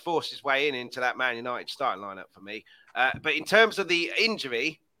 Basuma has forced his way into that Man United starting lineup for me. But in terms of the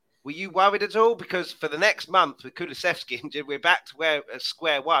injury, were you worried at all? Because for the next month with Kulusevski injured, we're back to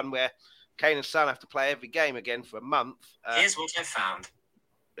square one, where Kane and Son have to play every game again for a month. Here's what I found.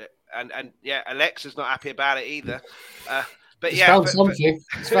 And Alexa's not happy about it either. But He's found something.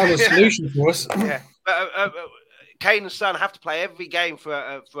 He's found a solution for us. Yeah, but Kane and Son have to play every game for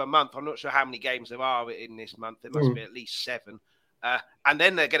a month. I'm not sure how many games there are in this month. There must be at least 7. And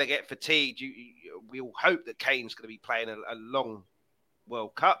then they're going to get fatigued. We all hope that Kane's going to be playing a long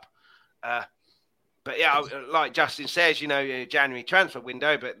World Cup. But yeah, like Justin says, January transfer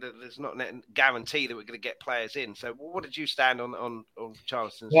window, but there's not a guarantee that we're going to get players in. So what did you stand on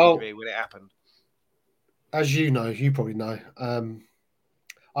Charleston's injury when it happened? As you know, you probably know,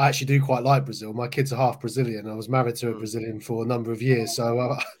 I actually do quite like Brazil. My kids are half Brazilian. I was married to a Brazilian for a number of years.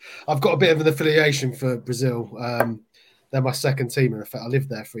 So I've got a bit of an affiliation for Brazil. They're my second team. In fact, I lived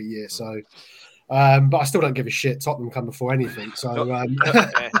there for a year. So, but I still don't give a shit. Tottenham come before anything. So, not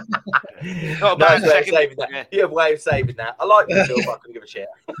a bad second. That. You have a way of saving that. I like Brazil, but I couldn't give a shit.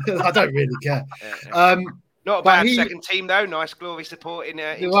 I don't really care. Not a bad second team, though. Nice glory supporting.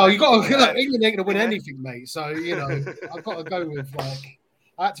 Well, you got to England ain't going to win anything, mate. So I've got to go with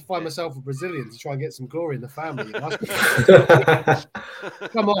I had to find myself a Brazilian to try and get some glory in the family.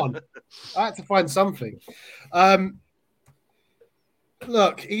 Come on, I had to find something.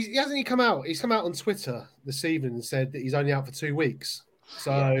 Look, he hasn't come out. He's come out on Twitter this evening and said that he's only out for 2 weeks. So,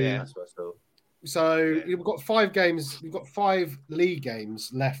 that's what I thought. So we've got 5 games. We've got 5 league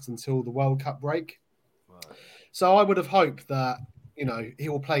games left until the World Cup break. Right. So I would have hoped that he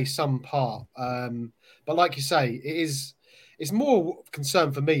will play some part. But like you say, it's more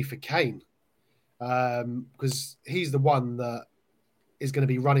concern for me for Kane because he's the one that is going to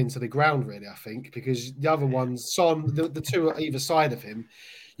be running to the ground, really, I think, because the other ones, Son, the 2 either side of him,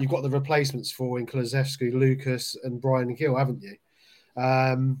 you've got the replacements for in Kulusevski, Lucas, and Brian Gill, haven't you?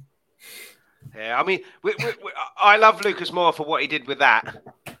 Yeah, I mean, I love Lucas Moura for what he did with that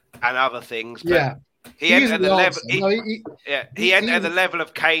and other things. But yeah. He entered the level. He entered the level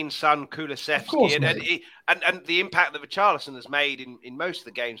of Kane, Son, Kulusevski, and the impact that Richarlison has made in most of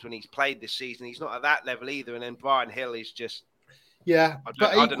the games when he's played this season. He's not at that level either. And then Brian Hill is just I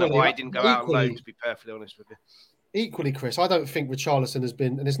don't know why he didn't go out alone. To be perfectly honest with you. Equally, Chris, I don't think Richarlison has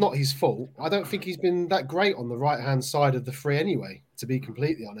been, and it's not his fault. I don't think he's been that great on the right-hand side of the 3 anyway. To be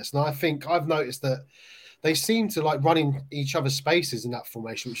completely honest, and I think I've noticed that they seem to like running each other's spaces in that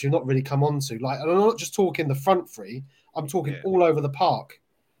formation, which you've not really come on to. Like, and I'm not just talking the front 3, I'm talking all over the park.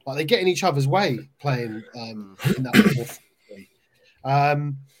 Like, they get in each other's way playing in that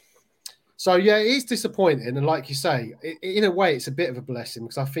 4-3. So, yeah, it is disappointing. And like you say, in a way, it's a bit of a blessing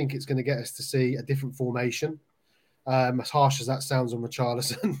because I think it's going to get us to see a different formation, as harsh as that sounds on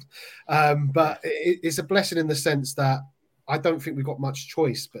Richarlison. But it's a blessing in the sense that I don't think we've got much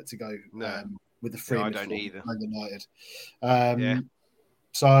choice but to go with the 3. No, I don't either. United.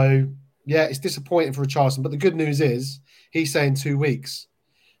 So, yeah, it's disappointing for Richarlison. But the good news is he's saying 2 weeks.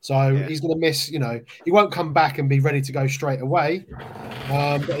 So he's going to miss, he won't come back and be ready to go straight away.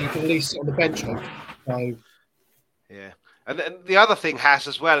 But he can at least sit on the bench. So. Yeah. And the other thing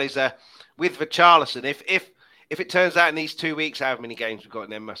as well is with Richarlison, if it turns out in these 2 weeks, however many games we've got,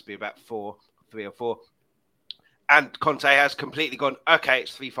 and there must be about 3 or 4, and Conte has completely gone, okay,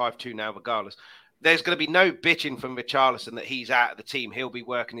 it's 3-5-2 now, regardless. There's going to be no bitching from Richarlison that he's out of the team. He'll be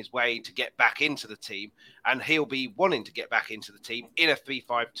working his way to get back into the team, and he'll be wanting to get back into the team in a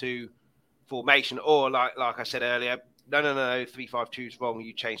 3-5-2 formation, or like I said earlier, no, 3-5-2 is wrong.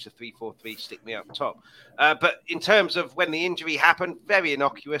 You change to 3-4-3, stick me up top. But in terms of when the injury happened, very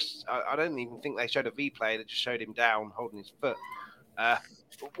innocuous. I don't even think they showed a replay. They just showed him down, holding his foot.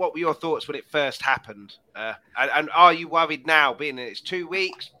 What were your thoughts when it first happened? And are you worried now, being that it's 2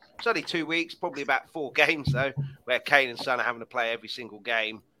 weeks? It's only 2 weeks, probably about 4 games, though, where Kane and Son are having to play every single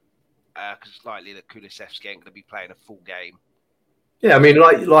game because it's likely that Kulusevski ain't going to be playing a full game. Yeah, I mean,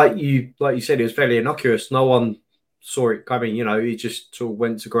 like you said, it was fairly innocuous. No one saw it coming. He just sort of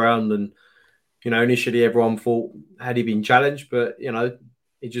went to ground and, initially everyone thought, had he been challenged? But,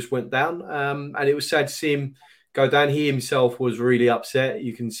 he just went down. And it was sad to see him go down. He himself was really upset.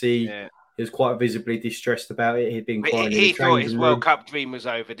 You can see he was quite visibly distressed about it. He'd been crying. He thought his World Cup dream was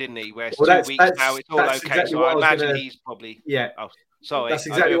over, didn't he? Where it's 2 weeks now, it's all okay. Exactly, so I imagine he's probably... Yeah. Sorry, that's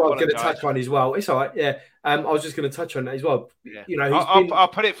exactly what I was going to touch on as well. It's all right. Yeah, I was just going to touch on that as well. Yeah. You know, I'll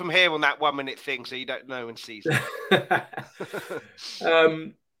put it from here on that 1 minute thing, so you don't know and sees it.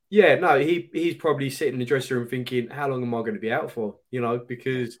 Yeah, no, he's probably sitting in the dressing room thinking, how long am I going to be out for? You know,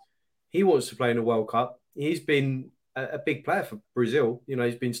 because he wants to play in the World Cup. He's been a big player for Brazil. You know,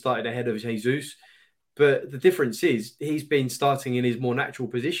 he's been started ahead of Jesus. But the difference is he's been starting in his more natural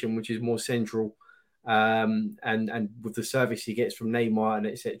position, which is more central. And with the service he gets from Neymar and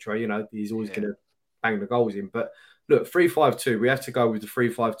etc., you know, he's always going to bang the goals in. But look, 3-5-2, we have to go with the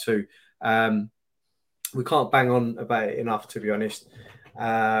 3-5-2. We can't bang on about it enough, to be honest.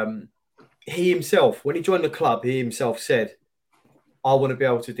 He himself, when he joined the club, he himself said, I want to be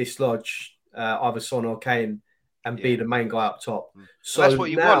able to dislodge either Son or Kane and be the main guy up top. So that's what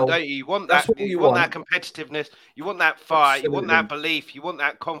you want, don't you? You want that. You want that competitiveness. You want that fight. Absolutely. You want that belief. You want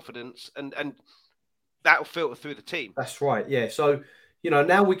that confidence, and that will filter through the team. That's right. Yeah. So you know,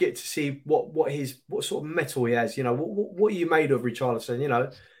 now we get to see what sort of metal he has. You know, what are you made of, Richarlison? You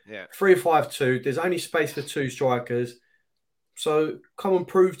know, 3-5-2. There's only space for 2 strikers. So come and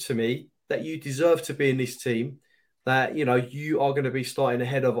prove to me that you deserve to be in this team. That you know you are going to be starting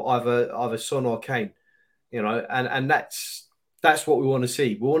ahead of either Son or Kane. You know, and that's what we want to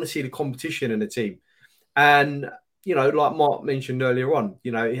see. We want to see the competition in the team. And, you know, like Mark mentioned earlier on,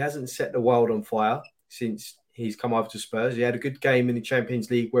 you know, he hasn't set the world on fire since he's come over to Spurs. He had a good game in the Champions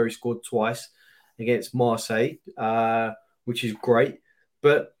League where he scored twice against Marseille, which is great.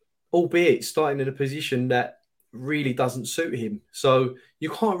 But albeit starting in a position that really doesn't suit him. So you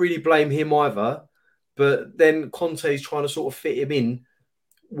can't really blame him either. But then Conte's trying to sort of fit him in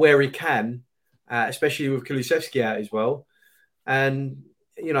where he can. Especially with Kulusevski out as well. And,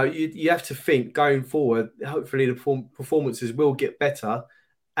 you know, you have to think going forward, hopefully the performances will get better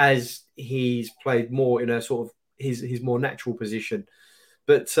as he's played more in a sort of his more natural position.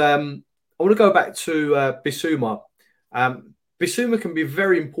 But I want to go back to Bissouma. Bissouma can be a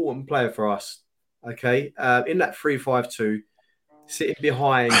very important player for us, okay? In that 3-5-2, sitting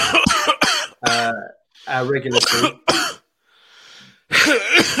behind our regular team.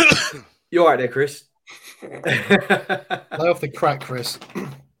 You all right there, Chris? Lay off the crack, Chris.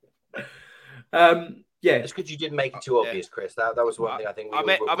 Yeah, it's good you didn't make it too obvious, Chris. That was one thing I think.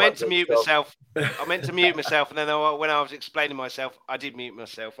 I meant to mute myself. I meant to mute myself, and then when I was explaining myself, I did mute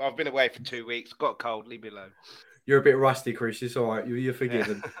myself. I've been away for 2 weeks, got a cold. Leave me alone. You're a bit rusty, Chris. It's all right. You're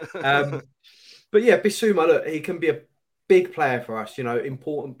forgiven. But yeah, Bissouma, look, he can be a big player for us. You know,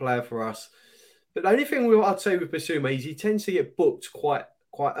 important player for us. But the only thing I'd say with Bissouma is he tends to get booked quite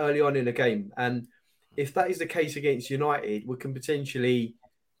early on in the game. And if that is the case against United, we can potentially,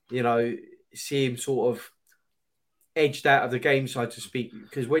 you know, see him sort of edged out of the game, so to speak.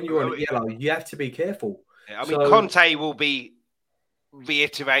 Because when you're on a yellow, you have to be careful. Yeah, I mean, Conte will be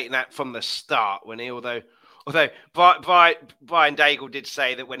reiterating that from the start although Brian Daigle did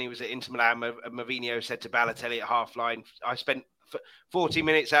say that when he was at Inter Milan, Mourinho said to Balotelli at half line, I spent 40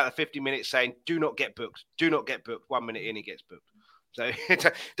 minutes out of 50 minutes saying, do not get booked. Do not get booked. 1 minute in, he gets booked. So it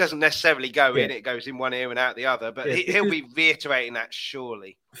doesn't necessarily go in. It goes in one ear and out the other. But he'll be reiterating that,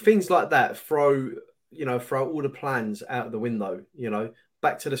 surely. Things like that throw all the plans out of the window, you know.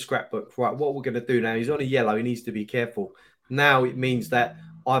 Back to the scrapbook. Right, what we're going to do now, he's on a yellow. He needs to be careful. Now it means that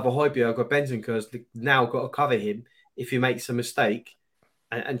either Højbjerg or Bentancur's now got to cover him if he makes a mistake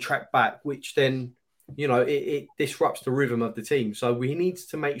and track back, which then, you know, it disrupts the rhythm of the team. So we need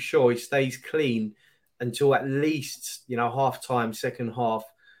to make sure he stays clean until at least, you know, half-time, second half,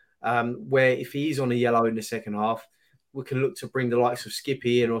 where if he is on a yellow in the second half, we can look to bring the likes of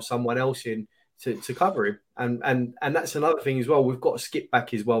Skippy in or someone else in to cover him. And that's another thing as well. We've got Skip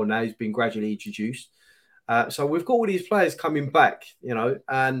back as well now. He's been gradually introduced. So we've got all these players coming back, you know,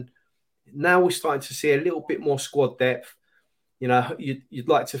 and now we're starting to see a little bit more squad depth. You know, you'd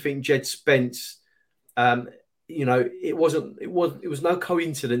like to think Jed Spence, you know, it was no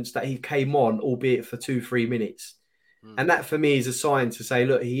coincidence that he came on, albeit for 2-3 minutes. And that for me is a sign to say,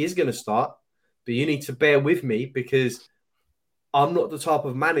 look, he is going to start, but you need to bear with me because I'm not the type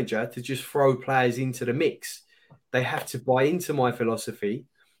of manager to just throw players into the mix. They have to buy into my philosophy.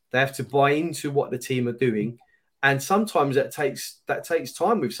 They have to buy into what the team are doing. And sometimes that takes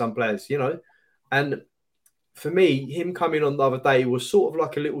time with some players, you know. And for me, him coming on the other day was sort of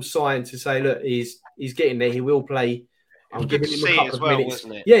like a little sign to say, look, he's getting there. He will play. I'm giving him a couple of minutes.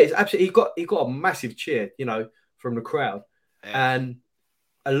 Yeah, it's absolutely. He got a massive cheer, you know, from the crowd. Yeah. And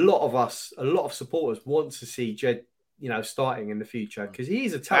a lot of supporters want to see Jed, you know, starting in the future because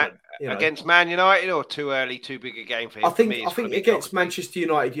he's a talent. Against Man United or too early, too big a game for him? I think against Manchester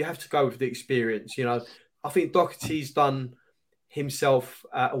United, you have to go with the experience. You know, I think Doherty's done himself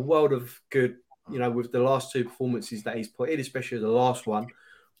a world of good, with the last two performances that he's put in, especially the last one,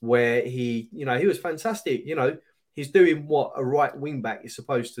 where he was fantastic. He's doing what a right wing back is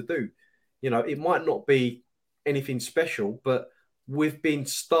supposed to do. It might not be anything special, but we've been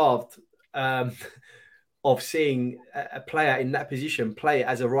starved of seeing a player in that position play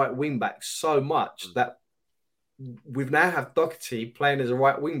as a right wing back so much that we've now have Doherty playing as a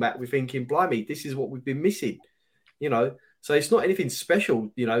right wing back. We're thinking, blimey, this is what we've been missing. So it's not anything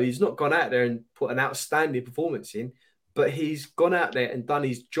special. He's not gone out there and put an outstanding performance in, but he's gone out there and done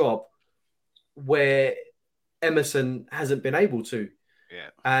his job where Emerson hasn't been able to. Yeah.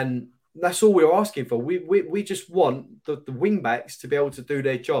 And that's all we're asking for. We just want the wing backs to be able to do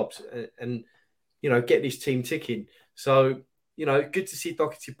their jobs and get this team ticking. So, good to see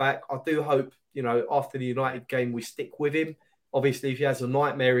Doherty back. I do hope, after the United game, we stick with him. Obviously, if he has a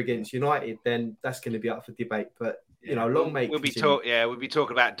nightmare against United, then that's going to be up for debate. But, long may we'll be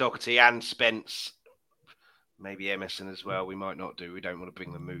talking about Doherty and Spence, maybe Emerson as well. We might not do. We don't want to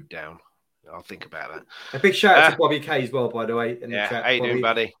bring the mood down. I'll think about that. A big shout out to Bobby K as well, by the way. In the chat. How you doing,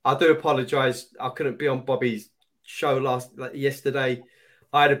 buddy? I do apologise. I couldn't be on Bobby's show yesterday.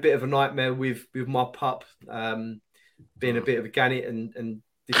 I had a bit of a nightmare with my pup being a bit of a gannet and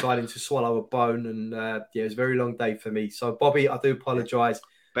deciding to swallow a bone. And it was a very long day for me. So, Bobby, I do apologise.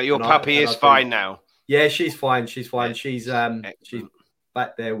 But your puppy is fine now. Yeah, she's fine. She's fine. She's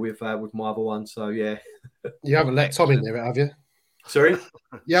back there with my other one. So, yeah. You haven't let Tom in there, have you? Sorry?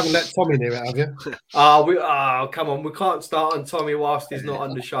 You haven't let Tommy near it, have you? Come on. We can't start on Tommy whilst he's not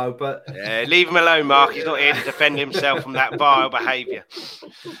on the show. But leave him alone, Mark. He's not here to defend himself from that vile behaviour.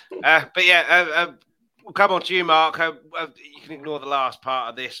 We'll come on to you, Mark. You can ignore the last part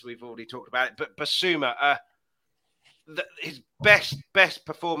of this. We've already talked about it. But Bissouma, his best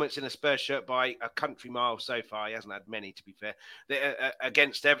performance in a Spurs shirt by a country mile so far. He hasn't had many, to be fair,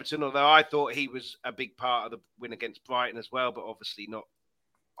 against Everton, although I thought he was a big part of the win against Brighton as well, but obviously not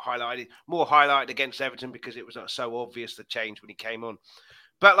more highlighted against Everton because it was so obvious the change when he came on.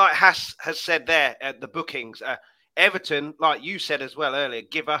 But like has said there at the bookings, Everton, like you said as well earlier,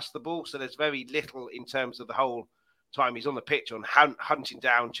 give us the ball. So there's very little in terms of the whole time he's on the pitch on hunting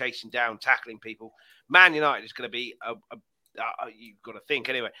down, chasing down, tackling people. Man United is going to be you've got to think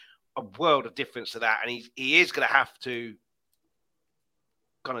anyway, a world of difference to that, and he is going to have to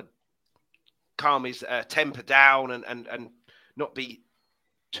kind of calm his temper down and not be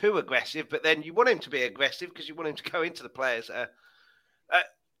too aggressive. But then you want him to be aggressive because you want him to go into the players.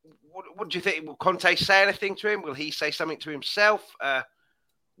 What do you think? Will Conte say anything to him? Will he say something to himself?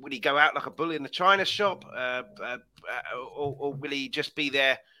 Will he go out like a bull in the china shop, or will he just be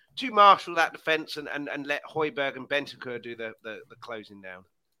there to marshal that defence and let Højbjerg and Bentancur do the closing down?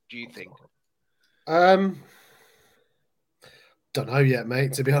 Do you think? Don't know yet,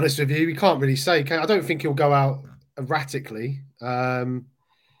 mate. To be honest with you, we can't really say. I don't think he'll go out erratically.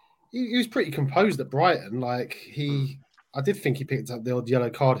 He was pretty composed at Brighton. I did think he picked up the odd yellow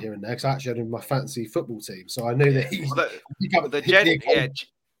card here and there because I actually had him in my fantasy football team, so I knew that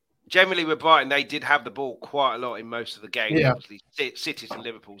generally with Brighton, they did have the ball quite a lot in most of the games. Yeah. Obviously, Cities and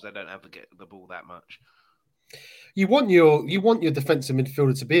Liverpool's, they don't have the ball that much. You want your defensive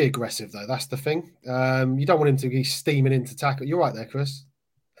midfielder to be aggressive, though. That's the thing. You don't want him to be steaming into tackle. You're right there, Chris.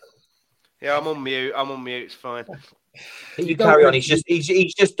 Yeah, I'm on mute. It's fine. You carry on.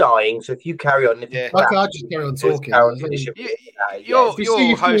 He's just dying. So if you carry on, I'll just carry on talking.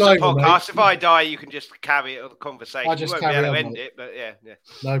 You're host of the podcast. Mate. If I die, you can just carry it on the conversation. I just won't carry be able on, to end mate. it, but yeah.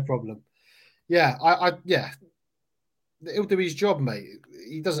 No problem. Yeah, he'll do his job, mate.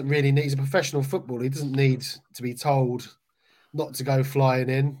 He doesn't really need. He's a professional footballer. He doesn't need to be told not to go flying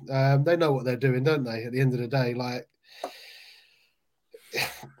in. They know what they're doing, don't they? At the end of the day,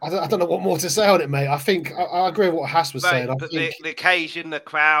 I don't know what more to say on it, mate. I think I agree with what Haas was saying. The occasion, the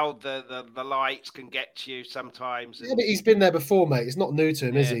crowd, the lights can get to you sometimes. Yeah, but he's been there before, mate. It's not new to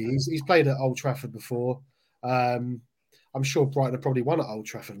him, is he? He's played at Old Trafford before. I'm sure Brighton have probably won at Old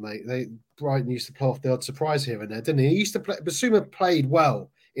Trafford, mate. Brighton used to play off the odd surprise here and there, didn't he? He used to play. Bissouma played well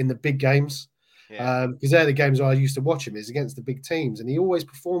in the big games because they're the games I used to watch him is against the big teams, and he always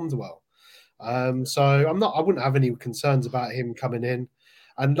performed well. So I wouldn't have any concerns about him coming in.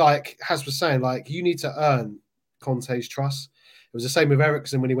 And like Has was saying, you need to earn Conte's trust. It was the same with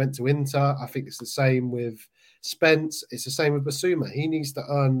Eriksen when he went to Inter. I think it's the same with Spence. It's the same with Bissouma. He needs to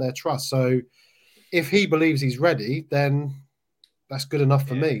earn their trust. So if he believes he's ready, then that's good enough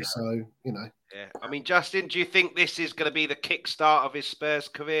for me. So, Yeah. I mean, Justin, do you think this is going to be the kickstart of his Spurs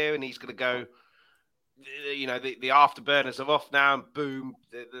career and he's going to go, the afterburners are off now and boom,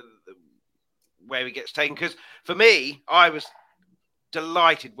 where he gets taken? Because for me, I was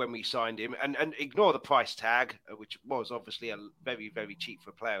delighted when we signed him, and ignore the price tag, which was obviously a very, very cheap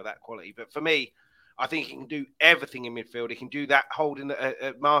for a player of that quality. But for me, I think he can do everything in midfield. He can do that holding,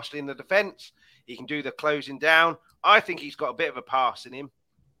 marshalling the defence. He can do the closing down. I think he's got a bit of a pass in him.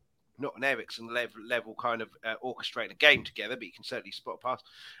 Not an Eriksen level kind of orchestrating a game together, but he can certainly spot a pass.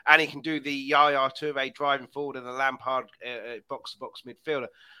 And he can do the Yaya Toure driving forward and the Lampard box-to-box midfielder.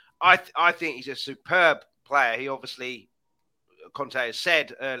 I think he's a superb player. He obviously, Conte has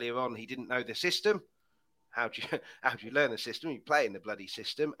said earlier on, he didn't know the system. How do you learn the system? You play in the bloody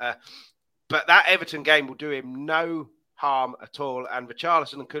system. But that Everton game will do him no harm at all. And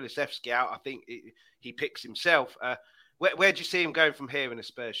Richarlison and Kulusevski out, I think he picks himself. Where do you see him going from here in a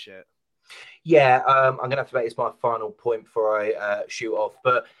Spurs shirt? Yeah, I'm going to have to make this my final point before I shoot off.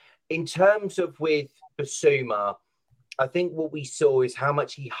 But in terms of with Bissouma, I think what we saw is how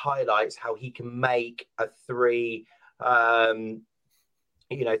much he highlights how he can make a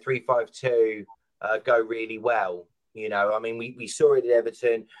 3-5-2 go really well. I mean, we saw it at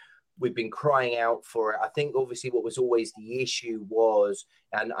Everton. We've been crying out for it. I think obviously what was always the issue was,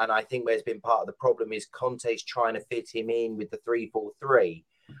 and I think where's been part of the problem is Conte's trying to fit him in with the 3-4-3.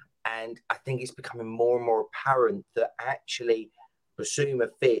 And I think it's becoming more and more apparent that actually Bissouma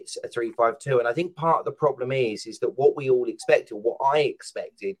fits a 3-5-2. And I think part of the problem is that what we all expected, what I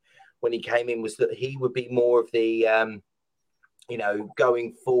expected when he came in, was that he would be more of the,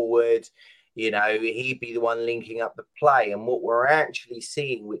 going forward, he'd be the one linking up the play. And what we're actually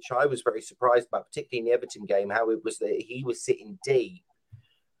seeing, which I was very surprised by, particularly in the Everton game, how it was that he was sitting deep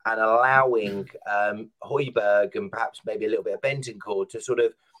and allowing Højbjerg and perhaps maybe a little bit of Bentancur to sort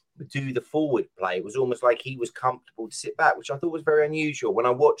of do the forward play. It was almost like he was comfortable to sit back, which I thought was very unusual. When I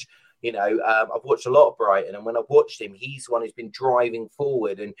watch, I've watched a lot of Brighton, and when I've watched him, he's the one who's been driving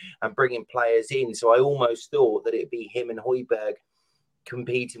forward and bringing players in. So I almost thought that it'd be him and Højbjerg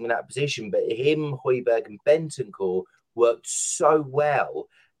competing in that position, but him, Højbjerg and Bentancur worked so well,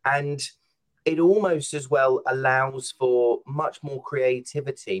 and it almost as well allows for much more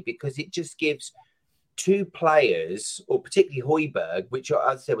creativity, because it just gives two players, or particularly Højbjerg, which as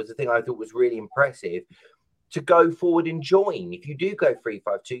I said was the thing I thought was really impressive, to go forward and join. If you do go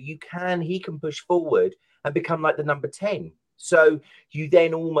 3-5-2, he can push forward and become like the number 10. So you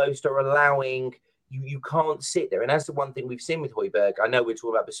then almost are allowing, you can't sit there. And that's the one thing we've seen with Højbjerg. I know we're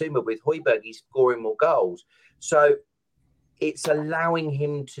talking about Bissouma, with Højbjerg, he's scoring more goals. So it's allowing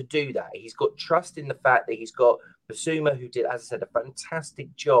him to do that. He's got trust in the fact that he's got Bissouma, who did, as I said, a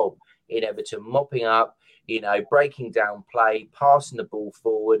fantastic job in Everton, mopping up, breaking down play, passing the ball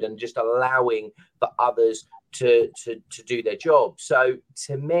forward, and just allowing for others to do their job. So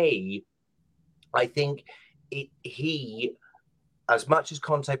to me, I think he, as much as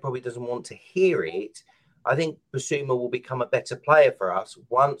Conte probably doesn't want to hear it, I think Bissouma will become a better player for us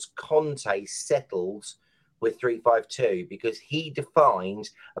once Conte settles with 3-5-2, because he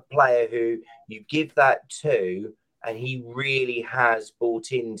defines a player who you give that to, and he really has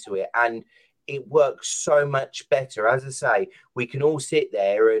bought into it. And it works so much better. As I say, we can all sit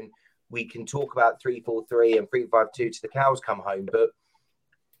there and we can talk about 3-4-3 and 3-5-2 to the cows come home, but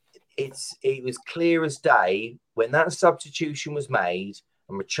it was clear as day when that substitution was made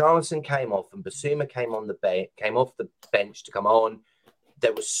and Richarlison came off and Bissouma came off the bench to come on.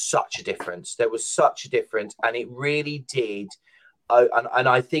 There was such a difference. And it really did. And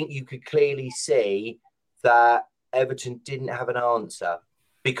I think you could clearly see that Everton didn't have an answer,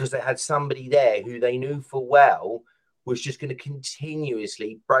 because they had somebody there who they knew full well was just going to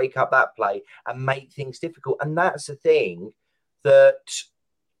continuously break up that play and make things difficult. And that's the thing that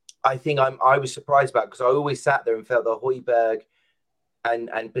I think I was surprised about, because I always sat there and felt that Højbjerg and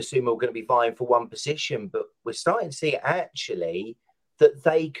Bissouma were going to be vying for one position. But we're starting to see actually that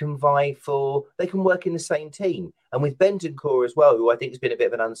they can work in the same team. And with Bentancur as well, who I think has been a bit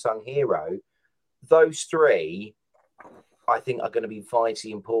of an unsung hero, those three, I think, are going to be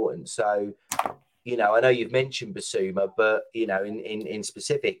vitally important. So, I know you've mentioned Bissouma, but, in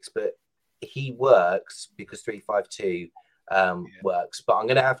specifics, but he works because 3-5-2 works. But I'm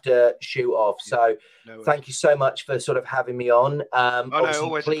going to have to shoot off. So thank you so much for sort of having me on.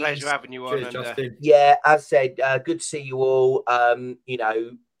 Always a pleasure having you on. Cheers, Justin. Yeah, as said, good to see you all.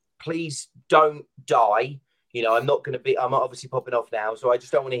 Please don't die. I'm obviously popping off now, so I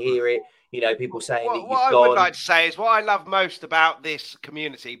just don't want to hear it. People saying that you've gone. What I would like to say is what I love most about this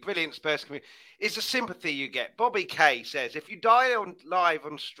community, brilliant Spurs community, is the sympathy you get. Bobby K says, if you die live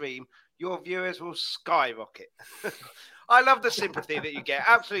on stream, your viewers will skyrocket. I love the sympathy that you get.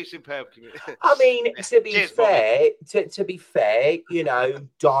 Absolutely superb community. I mean, to be fair,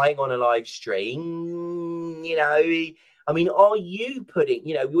 dying on a live stream, I mean, are you putting,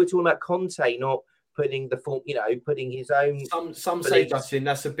 we were talking about Conte not putting the form, putting his own. Some say, Justin,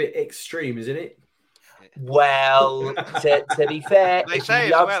 that's a bit extreme, isn't it? Well, to be fair,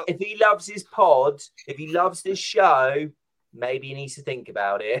 if he loves his pod, if he loves this show, maybe he needs to think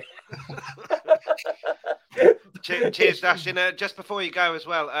about it. Cheers, Dustin. Just before you go as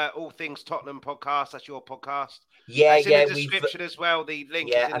well, All Things Tottenham podcast, that's your podcast. Yeah, it's in the description as well. The link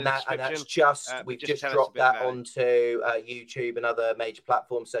is in the description. And that's just, we've just dropped that onto YouTube and other major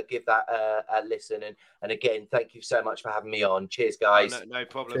platforms. So give that a listen. And again, thank you so much for having me on. Cheers, guys. No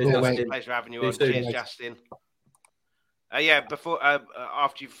problem. It's a pleasure having you on. Cheers, Justin. Before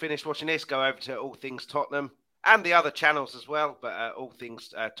after you've finished watching this, go over to All Things Tottenham and the other channels as well. But All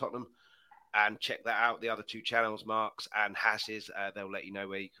Things Tottenham. And check that out. The other two channels, Mark's and Hass's, they'll let you know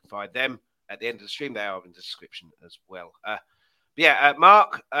where you can find them at the end of the stream. They are in the description as well.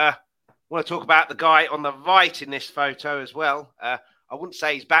 Mark, I want to talk about the guy on the right in this photo as well. I wouldn't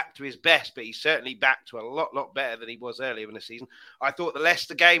say he's back to his best, but he's certainly back to a lot better than he was earlier in the season. I thought the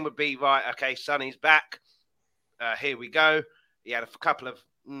Leicester game would be, right, okay, Sonny's back. Here we go. He had a couple of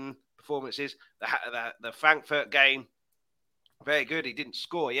performances. The Frankfurt game, very good. He didn't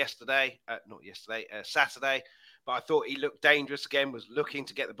score Saturday, but I thought he looked dangerous again, was looking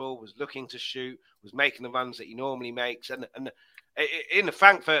to get the ball, was looking to shoot, was making the runs that he normally makes. And in the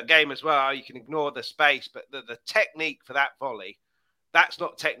Frankfurt game as well, you can ignore the space, but the technique for that volley, that's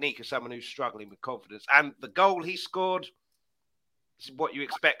not technique of someone who's struggling with confidence. And the goal he scored is what you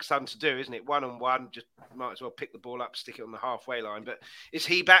expect Son to do, isn't it? 1-on-1, just might as well pick the ball up, stick it on the halfway line. But is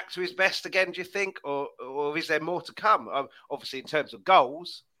he back to his best again, do you think? Or is there more to come? Obviously, in terms of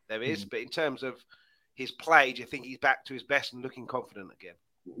goals, there is. But in terms of his play, do you think he's back to his best and looking confident again?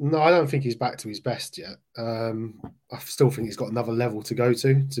 No, I don't think he's back to his best yet. I still think he's got another level to go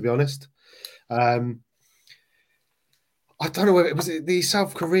to be honest. I don't know whether it was the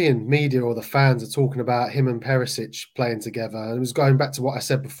South Korean media or the fans are talking about him and Perisic playing together. And it was going back to what I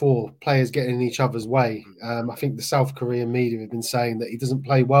said before, players getting in each other's way. I think the South Korean media have been saying that he doesn't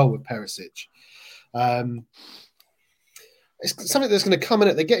play well with Perisic. It's something that's going to come in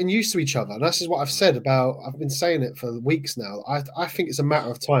it. They're getting used to each other. And this is what I've said about, I've been saying it for weeks now. I think it's a matter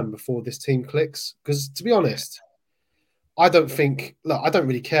of time before this team clicks. Because to be honest, I don't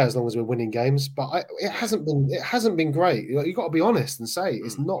really care as long as we're winning games, but it hasn't been great. You've got to be honest and say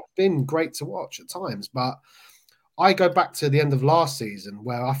it's not been great to watch at times. But I go back to the end of last season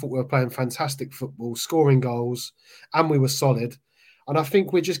where I thought we were playing fantastic football, scoring goals, and we were solid. And I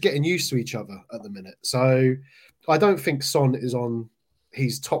think we're just getting used to each other at the minute. So I don't think Son is on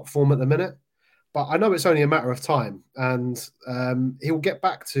his top form at the minute, but I know it's only a matter of time, and he'll get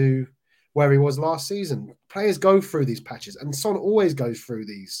back to where he was last season. Players go through these patches, and Son always goes through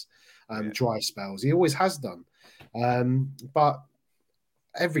these dry spells. He always has done. But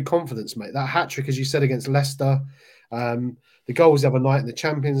every confidence, mate. That hat-trick, as you said, against Leicester, the goals the other night in the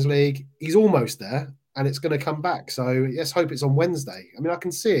Champions League, he's almost there, and it's going to come back. So let's hope it's on Wednesday. I mean, I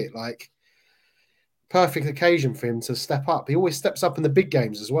can see it, like, perfect occasion for him to step up. He always steps up in the big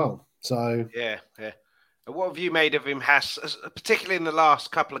games as well. So yeah. What have you made of him, Hass, particularly in the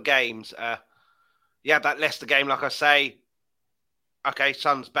last couple of games? You had that Leicester game, like I say. Okay,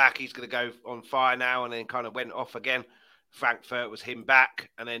 Son's back. He's going to go on fire now, and then kind of went off again. Frankfurt was him back.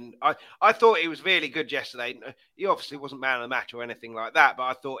 And then I thought he was really good yesterday. He obviously wasn't man of the match or anything like that, but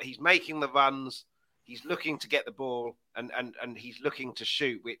I thought he's making the runs. He's looking to get the ball, and he's looking to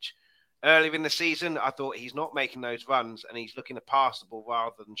shoot, which earlier in the season, I thought he's not making those runs, and he's looking to pass the ball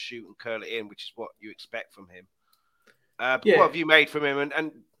rather than shoot and curl it in, which is what you expect from him. What have you made from him?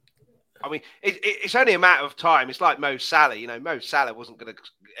 And I mean, it's only a matter of time. It's like Mo Salah. You know, Mo Salah wasn't going to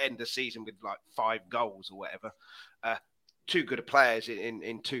end the season with like 5 goals or whatever. Too good of players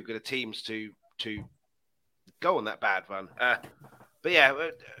in too good of teams to go on that bad run. But yeah,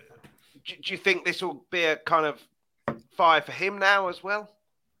 do you think this will be a kind of fire for him now as well?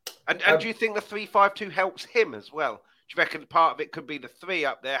 And do you think the 3-5-2 helps him as well? Do you reckon part of it could be the 3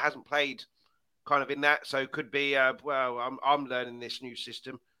 up there hasn't played kind of in that, so it could be I'm learning this new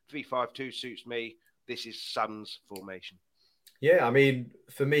system. 3-5-2 suits me. This is Son's formation. Yeah, I mean,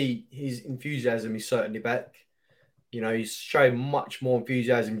 for me, his enthusiasm is certainly back. You know, he's showing much more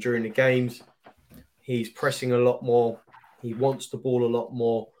enthusiasm during the games. He's pressing a lot more. He wants the ball a lot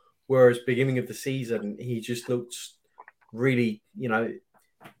more. Whereas beginning of the season, he just looks really, you know,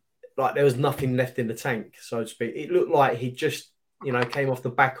 like there was nothing left in the tank, so to speak. It looked like he just, you know, came off the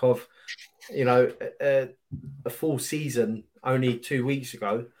back of, you know, a full season only 2 weeks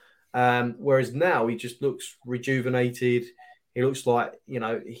ago. Whereas now he just looks rejuvenated. He looks like, you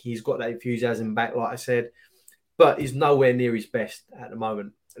know, he's got that enthusiasm back, like I said. but he's nowhere near his best at the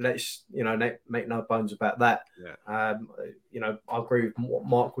moment. Let's, make no bones about that. Yeah. I agree with what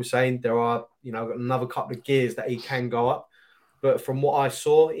Mark was saying. There are, another couple of gears that he can go up. But from what I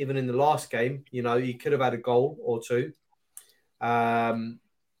saw, even in the last game, he could have had a goal or two. But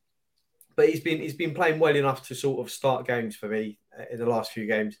he's been playing well enough to sort of start games for me in the last few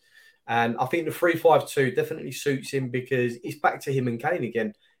games. And I think the 3-5-2 definitely suits him because it's back to him and Kane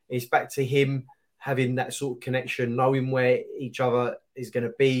again. It's back to him having that sort of connection, knowing where each other is going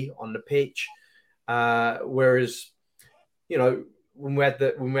to be on the pitch. Whereas, when we had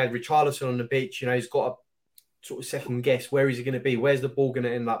Richarlison on the pitch, he's got a sort of second guess. Where is he going to be? Where's the ball going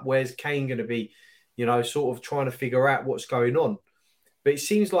to end up? Where's Kane going to be? Sort of trying to figure out what's going on. But it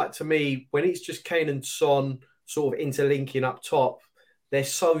seems like to me, when it's just Kane and Son sort of interlinking up top, they're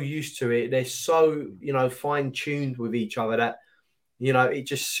so used to it. They're so, fine-tuned with each other that, it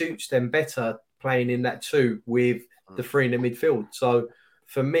just suits them better playing in that two with the three in the midfield. So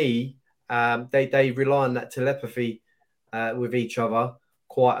for me, they rely on that telepathy with each other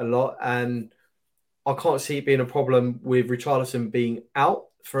quite a lot. And I can't see it being a problem with Richarlison being out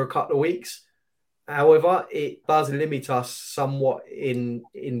for a couple of weeks. However, it does limit us somewhat in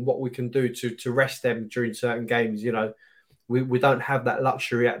what we can do to rest them during certain games. We don't have that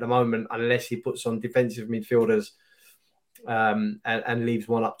luxury at the moment unless he puts on defensive midfielders and leaves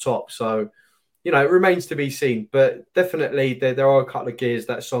one up top. So, it remains to be seen. But definitely there are a couple of gears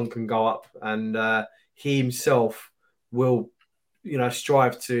that Son can go up, and he himself will,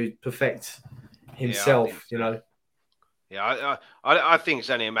 strive to perfect himself, Yeah, I think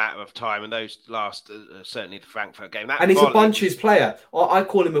it's only a matter of time, and those last, certainly the Frankfurt game. And he's a bunches player. I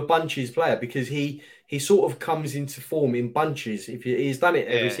call him a bunches player because he sort of comes into form in bunches. He's done it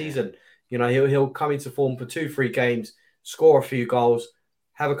every season. He'll come into form for 2-3 games, score a few goals,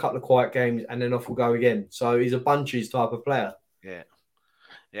 have a couple of quiet games, and then off we'll go again. So he's a bunches type of player. Yeah.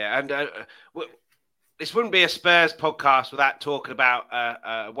 And this wouldn't be a Spurs podcast without talking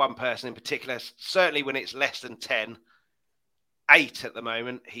about one person in particular, certainly when it's less than 10. 8 at the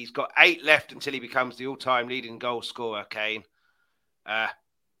moment. He's got 8 left until he becomes the all-time leading goal scorer, Kane.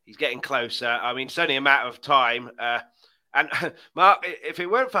 He's getting closer. I mean, it's only a matter of time. And Mark, if it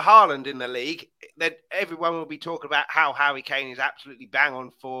weren't for Haaland in the league, then everyone will be talking about how Harry Kane is absolutely bang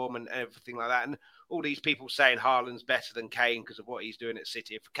on form and everything like that. And all these people saying Haaland's better than Kane because of what he's doing at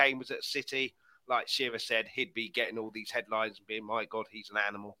City. If Kane was at City, like Shearer said, he'd be getting all these headlines and being, my God, he's an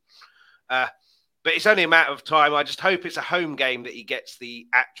animal. But it's only a matter of time. I just hope it's a home game that he gets the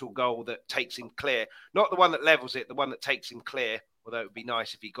actual goal that takes him clear. Not the one that levels it, the one that takes him clear. Although it would be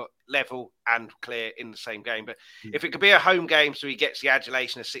nice if he got level and clear in the same game. But if it could be a home game so he gets the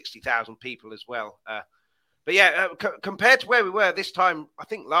adulation of 60,000 people as well. But yeah, compared to where we were this time, I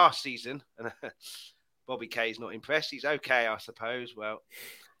think last season, and Bobby K's not impressed. He's okay, I suppose. Well,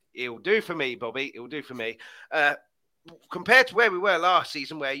 it'll do for me, Bobby. It'll do for me. Compared to where we were last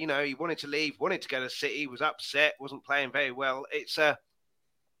season, where, he wanted to leave, wanted to go to City, was upset, wasn't playing very well. It's a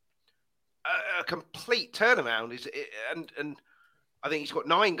complete turnaround. And I think he's got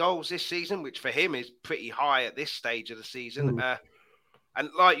 9 goals this season, which for him is pretty high at this stage of the season. And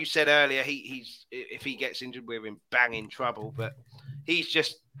like you said earlier, he's if he gets injured, we're in banging trouble. But he's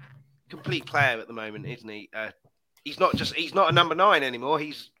just complete player at the moment, isn't he? He's not a number 9 anymore.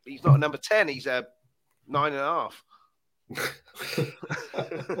 He's not a number 10. He's a 9.5.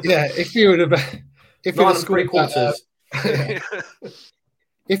 Yeah, if you would have scored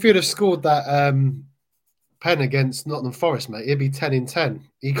if you'd have scored that pen against Nottingham Forest, mate, it'd be 10 in 10.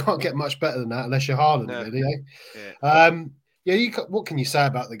 You can't get much better than that unless you're Haaland, really. What can you say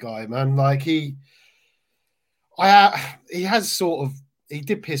about the guy, man? Like he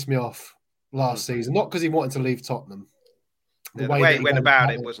did piss me off last season, not because he wanted to leave Tottenham. The way he went about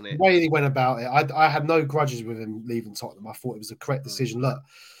it, wasn't it? The way he went about it. I had no grudges with him leaving Tottenham. I thought it was a correct decision. Look,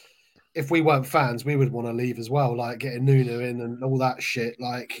 if we weren't fans, we would want to leave as well, like getting Nuno in and all that shit.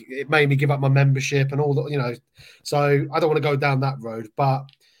 Like, it made me give up my membership and all that, So I don't want to go down that road.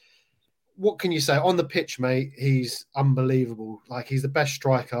 But what can you say? On the pitch, mate, he's unbelievable. Like, he's the best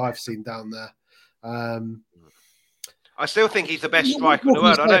striker I've seen down there. I still think he's the best striker in the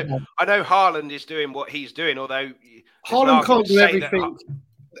world. I know Haaland is doing what he's doing, although Haaland can't do everything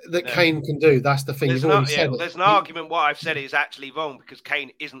that Kane can do. That's the thing. There's an argument what I've said is actually wrong because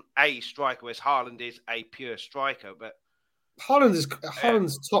Kane isn't a striker, whereas Haaland is a pure striker. But Haaland's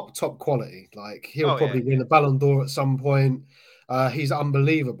top quality. Like, he'll probably win a Ballon d'Or at some point. He's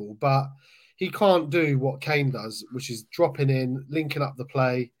unbelievable, but he can't do what Kane does, which is dropping in, linking up the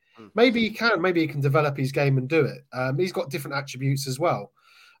play. Maybe he can. Maybe he can develop his game and do it. He's got different attributes as well.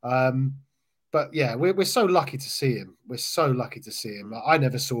 But yeah, we're so lucky to see him. We're so lucky to see him. Like, I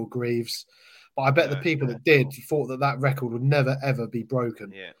never saw Greaves, but I bet the people that did thought that record would never ever be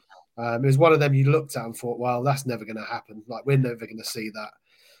broken. Yeah. It was one of them you looked at and thought, well, that's never going to happen. Like, we're never going to see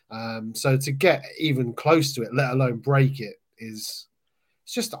that. So to get even close to it, let alone break it,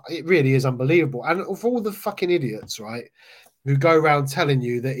 it really is unbelievable. And of all the fucking idiots, right, who go around telling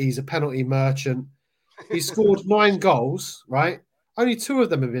you that he's a penalty merchant, he scored 9 goals, right? Only 2 of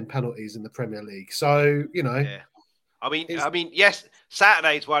them have been penalties in the Premier League. So, you know. Yeah. I mean, yes,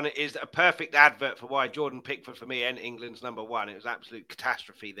 Saturday's one is a perfect advert for why Jordan Pickford, for me, and England's number 1. It was absolute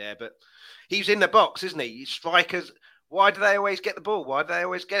catastrophe there. But he's in the box, isn't he? Strikers, why do they always get the ball? Why do they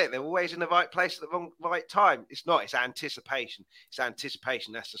always get it? They're always in the right place at the right time. It's not. It's anticipation. It's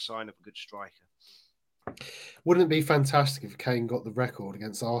anticipation. That's the sign of a good striker. Wouldn't it be fantastic if Kane got the record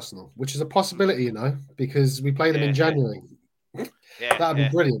against Arsenal, which is a possibility, you know, because we play them in January. Yeah, that'd be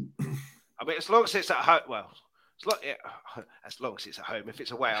brilliant. I mean, as long as it's at home, as long as it's at home. If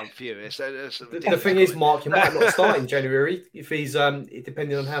it's away, I'm furious. The thing is, Mark, you might not start in January if he's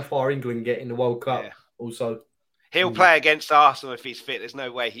depending on how far England get in the World Cup. Yeah. Also, he'll play against Arsenal if he's fit. There's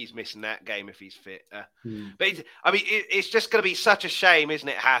no way he's missing that game if he's fit. But it's just going to be such a shame, isn't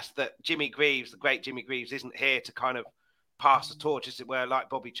it, Haas, that Jimmy Greaves, the great Jimmy Greaves, isn't here to kind of pass the torch, as it were, like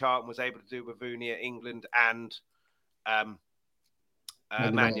Bobby Charlton was able to do with Rooney at England and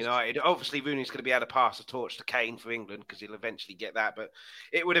Man United. Obviously, Rooney's going to be able to pass the torch to Kane for England because he'll eventually get that. But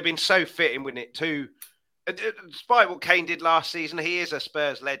it would have been so fitting, wouldn't it? Despite what Kane did last season, he is a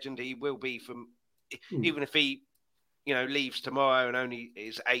Spurs legend. He will be even if he, leaves tomorrow and only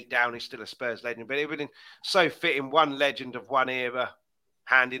is 8 down, he's still a Spurs legend. But it would have been so fitting, one legend of one era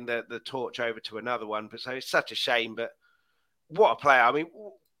handing the torch over to another one. But so it's such a shame. But what a player!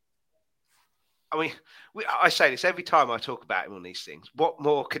 I say this every time I talk about him on these things. What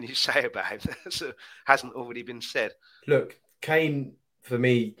more can you say about him that hasn't already been said? Look, Kane, for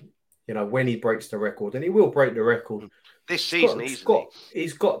me, when he breaks the record, and he will break the record this season, he's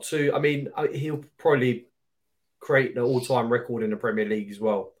got to. I mean, he'll probably create the all-time record in the Premier League as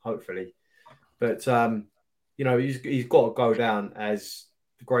well, hopefully. But he's got to go down as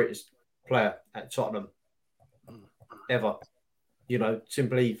the greatest player at Tottenham ever.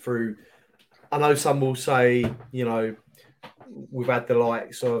 Simply through. I know some will say, we've had the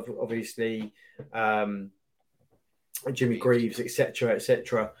likes of obviously Jimmy Greaves,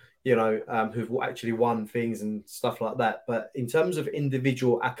 etc., who've actually won things and stuff like that. But in terms of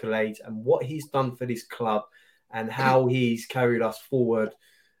individual accolades and what he's done for this club and how he's carried us forward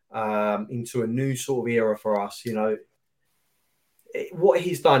into a new sort of era for us, what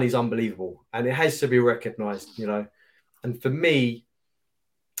he's done is unbelievable and it has to be recognised, And for me,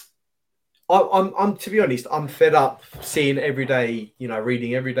 I'm to be honest, I'm fed up seeing every day,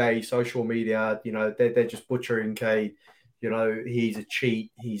 reading every day social media, they're just butchering Kane. He's a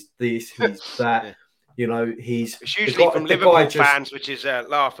cheat, he's this, he's that. It's usually from Liverpool fans, which is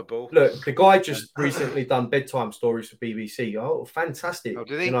laughable. Look, the guy just recently done bedtime stories for BBC. Oh, fantastic! Oh,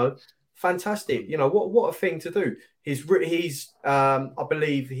 did he? Fantastic. What a thing to do. He's I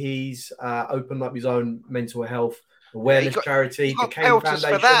believe he's opened up his own mental health awareness charity. He got pelters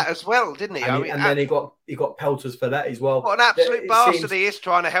for that as well, didn't he? And then he got pelters for that as well. What an absolute bastard he is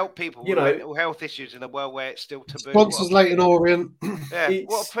trying to help people with mental health issues in a world where it's still taboo. Sponsors Leighton Orient. Yeah,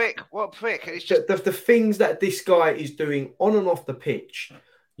 what a prick. What a prick. It's just the things that this guy is doing on and off the pitch,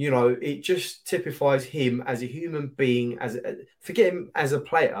 it just typifies him as a human being, forget him as a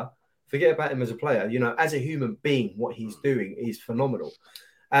player, forget about him as a player, as a human being, what he's doing is phenomenal.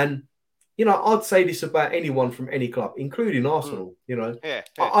 And I'd say this about anyone from any club, including Arsenal.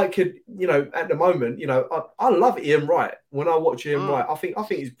 I could, at the moment, I love Ian Wright. When I watch Ian Wright, I think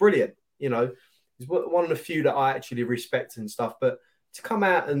he's brilliant. He's one of the few that I actually respect and stuff. But to come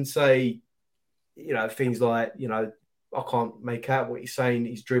out and say, things like, I can't make out what he's saying.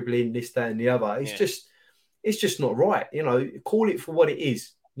 He's dribbling this, that, and the other. It's just not right. Call it for what it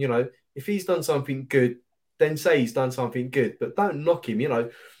is. If he's done something good, then say he's done something good. But don't knock him.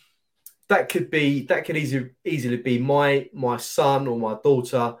 That could easily be my son or my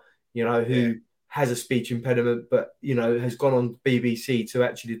daughter, who has a speech impediment, but has gone on BBC to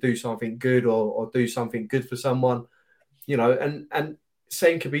actually do something good or do something good for someone, and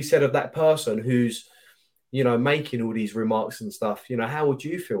same could be said of that person who's, making all these remarks and stuff. How would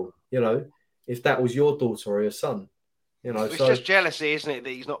you feel, if that was your daughter or your son? It's just jealousy, isn't it, that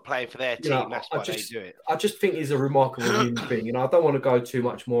he's not playing for their team? That's why they do it. I just think he's a remarkable human being. I don't want to go too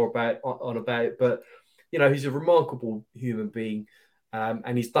much more about it, but he's a remarkable human being,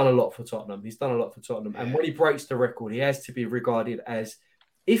 and he's done a lot for Tottenham. And when he breaks the record, he has to be regarded as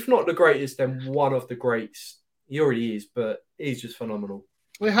if not the greatest, then one of the greats. He already is, but he's just phenomenal.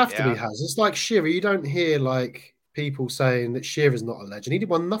 Well, it have to be Has. It's like Shearer. You don't hear like people saying that Shearer's not a legend. He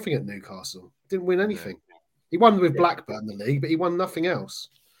won nothing at Newcastle. Didn't win anything. No. He won with Blackburn the league, but he won nothing else.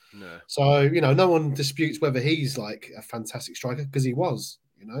 No. So, no one disputes whether he's like a fantastic striker because he was,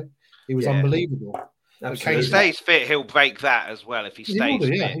 he was unbelievable. If he stays fit, he'll break that as well. If he stays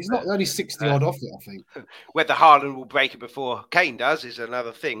fit, he's not only 60 odd off it, I think. Whether Haaland will break it before Kane does is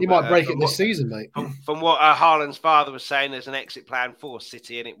another thing. He might break it this season, mate. From what Haaland's father was saying, there's an exit plan for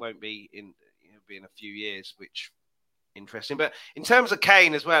City, and it won't be in a few years, which interesting. But in terms of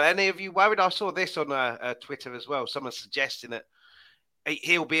Kane as well, any of you worried? I saw this on Twitter as well. Someone suggesting that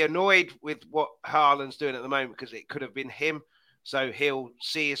he'll be annoyed with what Haaland's doing at the moment because it could have been him. So he'll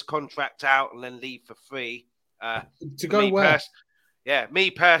see his contract out and then leave for free. To go where?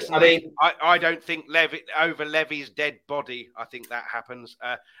 Me personally, I don't think over Levy's dead body, I think that happens.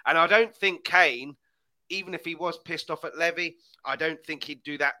 And I don't think Kane, even if he was pissed off at Levy, I don't think he'd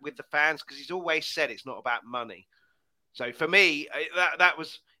do that with the fans because he's always said it's not about money. So for me, it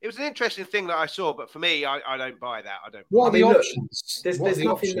was an interesting thing that I saw, but for me, I don't buy that. I don't. What are the options? There's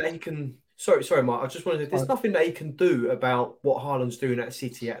nothing that he can. Sorry, Mark. I just wanted to. There's nothing that he can do about what Haaland's doing at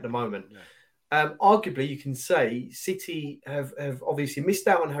City at the moment. No. Arguably, you can say City have obviously missed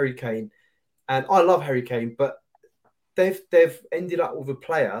out on Harry Kane, and I love Harry Kane, but they've ended up with a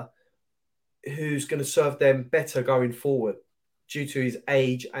player who's going to serve them better going forward due to his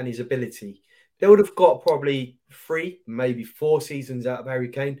age and his ability. They would have got probably 3, maybe 4 seasons out of Harry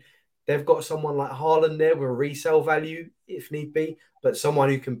Kane. They've got someone like Haaland there with a resale value, if need be, but someone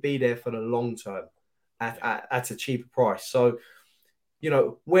who can be there for the long term at a cheaper price. So,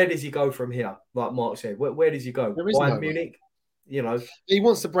 where does he go from here? Like Mark said, where does he go? Bayern Munich, He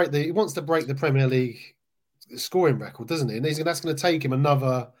wants to break the Premier League scoring record, doesn't he? And that's going to take him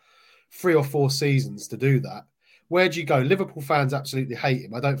another 3 or 4 seasons to do that. Where do you go? Liverpool fans absolutely hate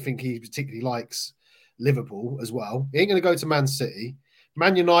him. I don't think he particularly likes Liverpool as well. He ain't going to go to Man City.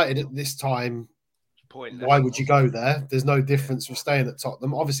 Man United at this time, pointless. Why would you go there? There's no difference from staying at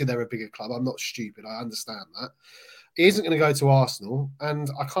Tottenham. Obviously, they're a bigger club. I'm not stupid. I understand that. He isn't going to go to Arsenal, and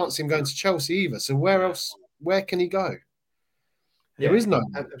I can't see him going to Chelsea either. So where can he go? There is no.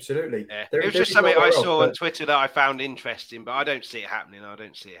 Absolutely. Yeah. It was just something I saw on Twitter that I found interesting, but I don't see it happening.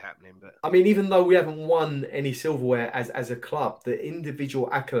 But I mean, even though we haven't won any silverware as a club, the individual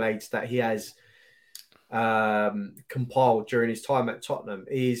accolades that he has compiled during his time at Tottenham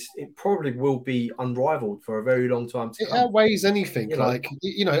it probably will be unrivaled for a very long time to come. It outweighs anything.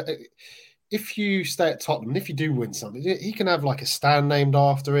 If you stay at Tottenham, if you do win something, he can have like a stand named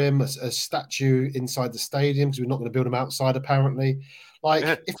after him, a statue inside the stadium because we're not going to build him outside apparently.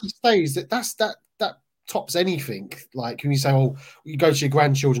 If he stays, that tops anything. Like when you say, "Oh, you go to your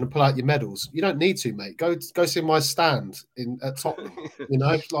grandchildren and pull out your medals," you don't need to, mate. Go see my stand at Tottenham.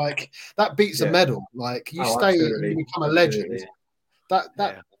 That beats a medal. Like you stay and you become a legend.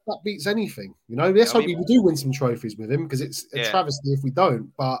 That beats anything. Let's hope we do win some trophies with him because it's a travesty if we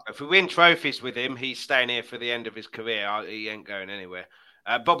don't. But if we win trophies with him, he's staying here for the end of his career. He ain't going anywhere.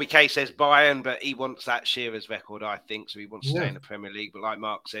 Bobby K says Bayern, but he wants that Shearer's record, I think. So he wants to stay in the Premier League. But like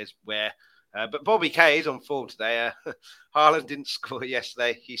Mark says, where? But Bobby K is on form today. Haaland didn't score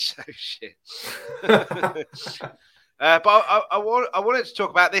yesterday. He's so shit. But I wanted to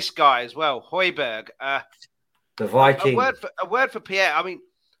talk about this guy as well, Højbjerg. The Viking. A word for Pierre. I mean,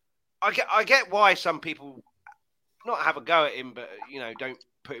 I get why some people not have a go at him, but don't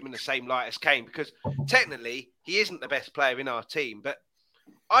put him in the same light as Kane because technically he isn't the best player in our team. But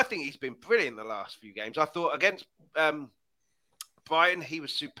I think he's been brilliant the last few games. I thought against Brighton he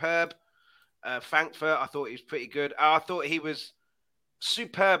was superb. Frankfurt I thought he was pretty good. I thought he was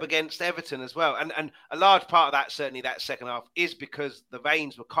superb against Everton as well. And a large part of that, certainly that second half, is because the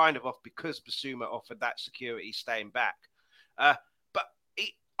veins were kind of off because Basuma offered that security staying back.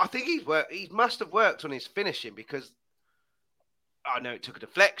 I think he must have worked on his finishing because I know it took a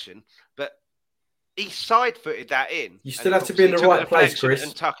deflection, but he side-footed that in. You still have to be in the right place, Chris.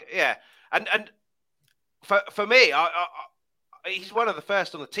 And tuck it, yeah. And for me, he's one of the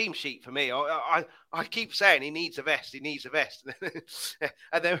first on the team sheet for me. I keep saying he needs a vest.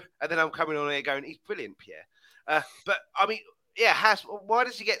 and then I'm coming on here going, he's brilliant, Pierre. But I mean, why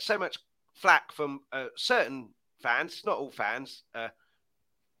does he get so much flack from certain fans? Not all fans.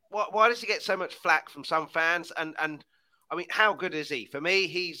 Why does he get so much flack from some fans? And I mean, how good is he? For me,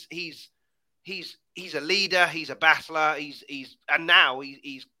 he's a leader. He's a battler. He's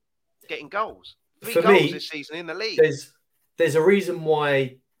getting goals. 3 goals this season in the league. There's a reason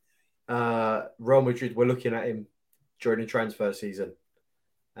why Real Madrid were looking at him during the transfer season.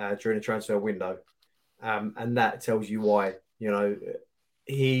 during the transfer window. And that tells you why. You know,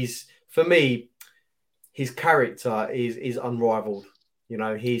 for me, his character is unrivaled. You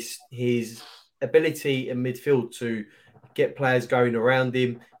know, his ability in midfield to get players going around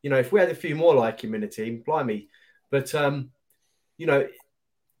him. You know, if we had a few more like him in the team, blimey. But you know,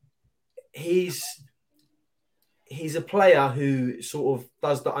 he's a player who sort of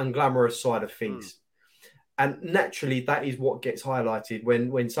does the unglamorous side of things. And naturally, that is what gets highlighted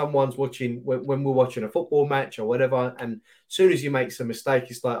when someone's watching, when we're watching a football match or whatever. And as soon as you make some mistake,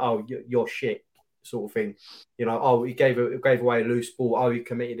 it's like, oh, you're shit, sort of thing. You know, oh, he gave away a loose ball. Oh, he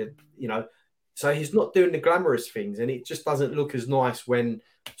committed it. You know, so he's not doing the glamorous things, and it just doesn't look as nice when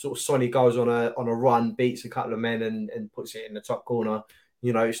sort of Sonny goes on a run, beats a couple of men, and puts it in the top corner.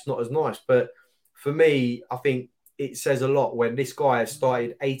 You know, it's not as nice. But for me, I think it says a lot when this guy has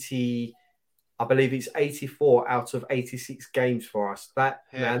started 80. I believe it's 84 out of 86 games for us. That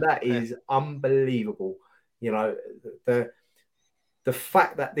is unbelievable. You know, the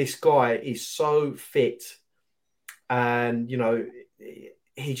fact that this guy is so fit, and you know,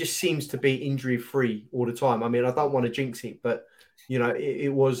 he just seems to be injury free all the time. I mean, I don't want to jinx it, but you know, it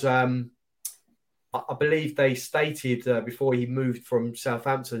was. I believe they stated before he moved from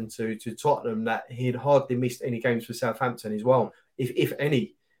Southampton to Tottenham that he'd hardly missed any games for Southampton as well, if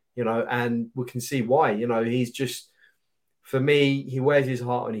any. You know, and we can see why. You know, he's just, for me, he wears his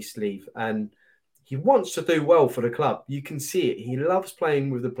heart on his sleeve and he wants to do well for the club. You can see it. He loves playing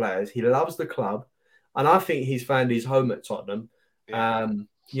with the players. He loves the club. And I think he's found his home at Tottenham. Yeah.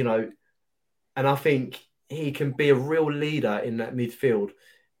 You know, and I think he can be a real leader in that midfield.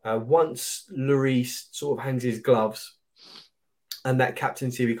 Once Lloris sort of hangs his gloves and that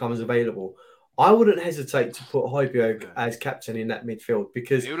captaincy becomes available, I wouldn't hesitate to put Højbjerg as captain in that midfield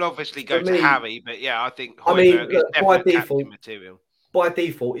because he'll obviously go to Harry, but yeah, I think Højbjerg is definitely captain material. By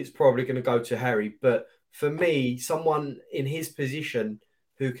default, it's probably going to go to Harry. But for me, someone in his position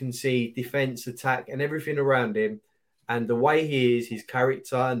who can see defense, attack, and everything around him, and the way he is, his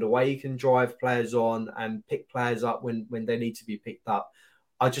character, and the way he can drive players on and pick players up when they need to be picked up,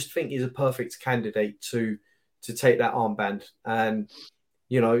 I just think he's a perfect candidate to take that armband. And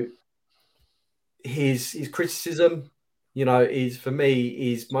you know, his criticism, you know, is for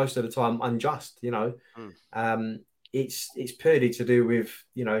me is most of the time unjust. You know, it's purely to do with,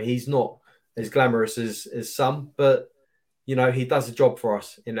 you know, he's not as glamorous as some, but you know, he does a job for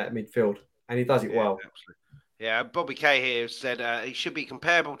us in that midfield, and he does it well. Absolutely. Yeah, Bobby K here said he should be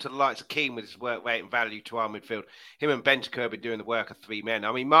comparable to the likes of Keane with his work rate and value to our midfield. Him and Bentancur have been doing the work of three men.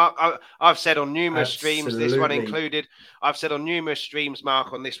 I mean, Mark, I've said on numerous streams, this one included, I've said on numerous streams,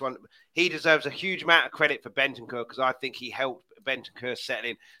 Mark, on this one, he deserves a huge amount of credit for Bentancur because I think he helped Bentancur settle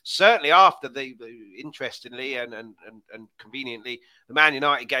in. Certainly after interestingly and conveniently, the Man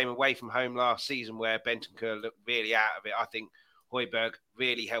United game away from home last season where Bentancur looked really out of it, I think Højbjerg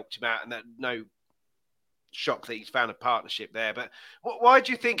really helped him out, and that no shock that he's found a partnership there. But why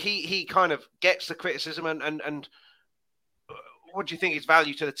do you think he kind of gets the criticism, and what do you think his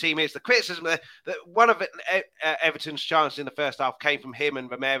value to the team is? The criticism that one of Everton's chances in the first half came from him and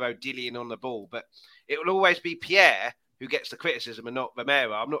Romero dillying on the ball, but it will always be Pierre who gets the criticism and not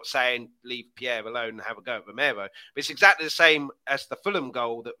Romero. I'm not saying leave Pierre alone and have a go at Romero, but it's exactly the same as the Fulham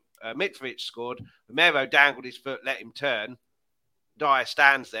goal that Mitrovic scored. Romero dangled his foot, let him turn. Dyer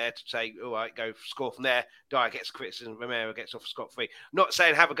stands there to say, all right, go score from there. Dyer gets criticism, Romero gets off scot-free. I'm not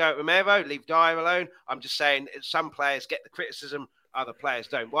saying have a go at Romero, leave Dyer alone. I'm just saying some players get the criticism, other players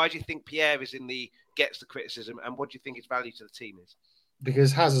don't. Why do you think Pierre is gets the criticism, and what do you think his value to the team is?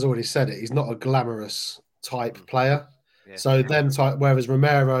 Because Haz has already said it, he's not a glamorous type player. Yeah. So whereas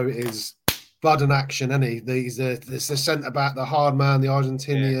Romero is blood and action, isn't he? He's the centre-back, the hard man, the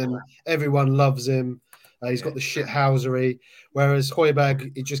Argentinian. Yeah. Everyone loves him. He's got the shithousery, whereas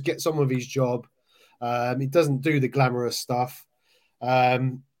Højbjerg, he just gets on with his job. He doesn't do the glamorous stuff.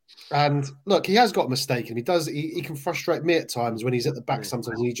 And look, he has got a mistake. He can frustrate me at times when he's at the back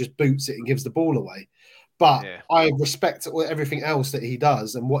sometimes and he just boots it and gives the ball away. But I respect everything else that he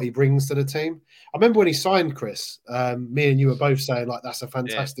does and what he brings to the team. I remember when he signed Chris, me and you were both saying, like, that's a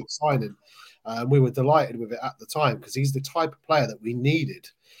fantastic signing. We were delighted with it at the time because he's the type of player that we needed.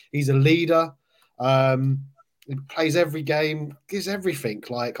 He's a leader. He plays every game, gives everything.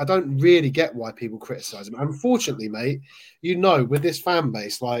 Like, I don't really get why people criticize him. Unfortunately, mate, you know, with this fan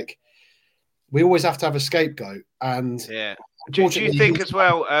base, like, we always have to have a scapegoat. And do you think as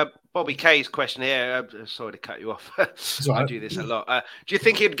well, Bobby K's question here, sorry to cut you off. I do this a lot. Do you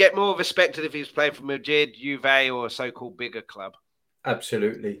think he'd get more respected if he was playing for Madrid, Juve, or a so-called bigger club?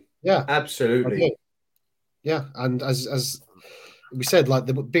 Absolutely. Yeah. Absolutely. Yeah. And as we said like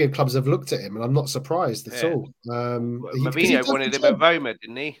the bigger clubs have looked at him, and I'm not surprised at all. Mourinho wanted him at Roma,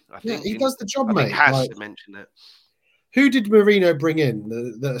 didn't he? I think he does the job, I mate. think has to mention that. Who did Mourinho bring in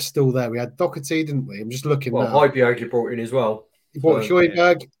that are still there? We had Doherty, didn't we? I'm just looking now. Højbjerg you brought in as well. He brought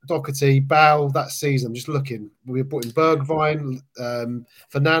Højbjerg, Doherty, Bale that season. I'm just looking. We brought in Bergwijn,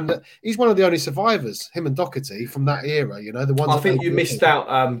 Fernandes. He's one of the only survivors, him and Doherty, from that era. You know, the ones. I think you missed out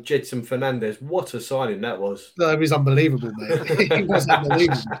Gedson Fernandes. What a signing that was! No, it was unbelievable, mate. He was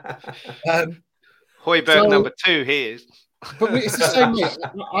unbelievable. Højbjerg number 2, he is. But it's the same.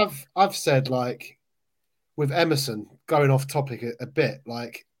 Mate. I've said like with Emerson going off topic a bit,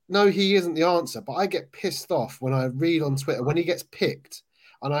 like. No, he isn't the answer, but I get pissed off when I read on Twitter when he gets picked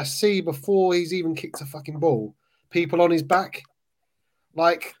and I see before he's even kicked a fucking ball, people on his back.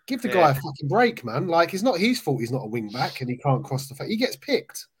 Like, give the guy a fucking break, man. Like, it's not his fault he's not a wing back and he can't cross the face. He gets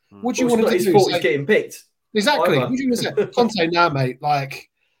picked. What do you want to do? It's not his fault he's getting picked. Exactly. What do you want to say? Conte now, mate, like,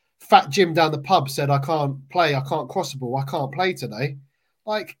 Fat Jim down the pub said, I can't play, I can't cross the ball, I can't play today.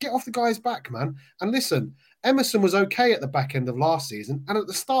 Like, get off the guy's back, man. And listen, Emerson was okay at the back end of last season, and at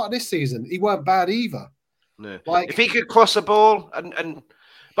the start of this season, he weren't bad either. No. Like if he could cross a ball,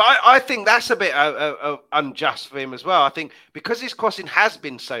 but I think that's a bit unjust for him as well. I think because his crossing has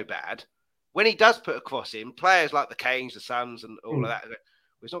been so bad, when he does put a cross in, players like the Canes, the Suns, and all of that,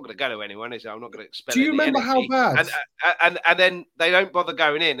 it's not going to go to anyone, is it? I'm not going to expect. Do you remember how bad? And then they don't bother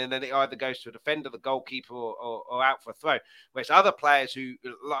going in, and then it either goes to a defender, the goalkeeper, or out for a throw. Whereas other players who,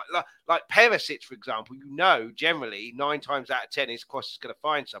 like Perisic, for example, generally 9 times out of 10 his cross is going to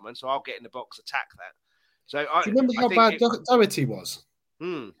find someone, so I'll get in the box, attack that. So do you remember how bad Doherty was?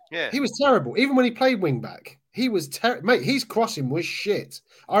 Yeah, he was terrible. Even when he played wing back, he was terrible. Mate, his crossing was shit.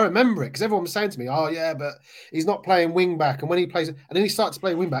 I remember it because everyone was saying to me, "Oh yeah, but he's not playing wing back." And when he plays, and then he started to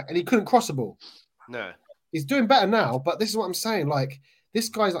play wing back, and he couldn't cross the ball. No, he's doing better now. But this is what I'm saying. Like this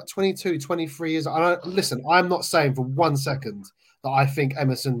guy's like 22, 23 years. Listen, I'm not saying for 1 second that I think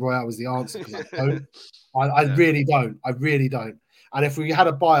Emerson Royale is the answer. Because I don't. I really don't. I really don't. And if we had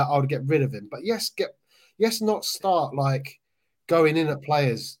a buyer, I would get rid of him. But yes, not start like going in at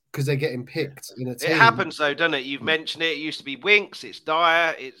players because they're getting picked in a team. It happens though, doesn't it? You've mentioned it. It used to be Winks. It's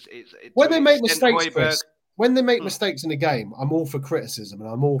Dyer. It's when they make mistakes, Chris, when they make mistakes in a game, I'm all for criticism and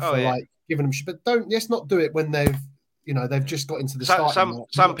I'm all for like giving them. But let's not do it when they've just got into the start.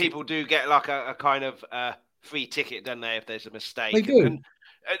 Some people do get like a kind of free ticket, don't they? If there's a mistake, they do. And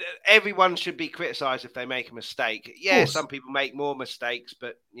everyone should be criticised if they make a mistake. Yeah, some people make more mistakes,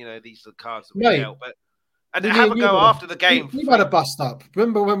 but these are the cards that we dealt. But and have a go after the game. You had a bust up.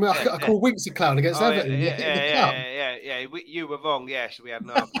 Remember when I called Winks a clown against Everton? Yeah. You were wrong. Yes, we had an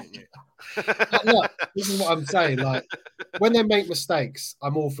argument. Look, this is what I'm saying. Like when they make mistakes,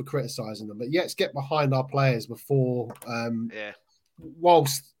 I'm all for criticising them. But let's get behind our players before.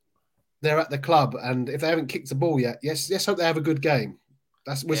 Whilst they're at the club, and if they haven't kicked the ball yet, let's hope they have a good game.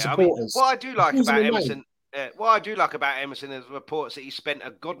 We're supporters. What I do like about Emerson. What I do like about Emerson is reports that he spent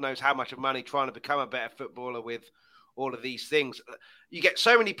a God knows how much of money trying to become a better footballer with all of these things. You get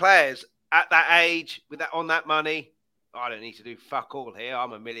so many players at that age on that money. I don't need to do fuck all here.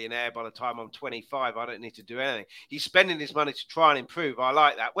 I'm a millionaire by the time I'm 25. I don't need to do anything. He's spending his money to try and improve. I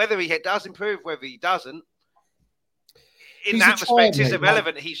like that. Whether he does improve, whether he doesn't, in that respect, is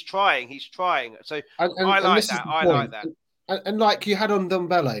irrelevant. He's trying. So I like that. I like that. And like you had on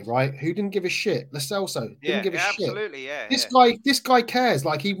Dembele, right? Who didn't give a shit. Lo Celso didn't give a shit. Absolutely, yeah. This guy cares.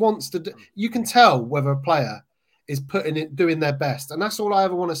 Like he wants to. You can tell whether a player is doing their best, and that's all I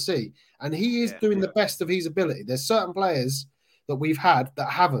ever want to see. And he is doing the best of his ability. There's certain players that we've had that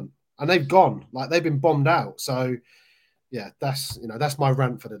haven't, and they've gone. Like they've been bombed out. So yeah, that's my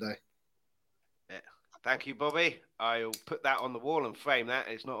rant for today. Yeah. Thank you, Bobby. I'll put that on the wall and frame that.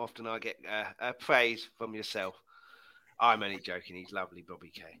 It's not often I get praise from yourself. I'm only joking. He's lovely,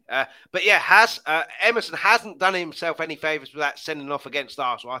 Bobby K. But yeah, Emerson hasn't done himself any favours with that sending off against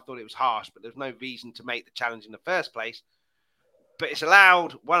Arsenal. I thought it was harsh, but there's no reason to make the challenge in the first place. But it's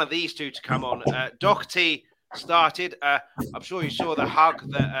allowed one of these two to come on. Doherty started. I'm sure you saw the hug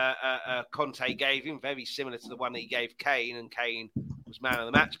that Conte gave him, very similar to the one that he gave Kane, and Kane was man of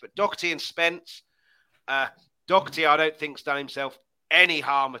the match. But Doherty and Spence. Doherty, I don't think, has done himself any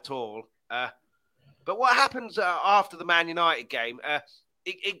harm at all. But what happens after the Man United game?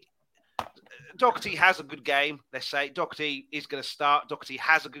 Doherty has a good game, let's say. Doherty is going to start. Doherty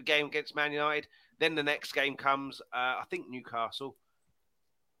has a good game against Man United. Then the next game comes, I think, Newcastle.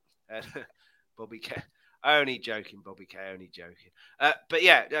 Bobby K. Only joking, Bobby K. Only joking. But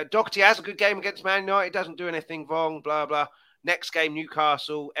yeah, Doherty has a good game against Man United. Doesn't do anything wrong, blah, blah. Next game,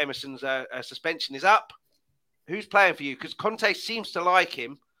 Newcastle. Emerson's suspension is up. who's playing for you? Because Conte seems to like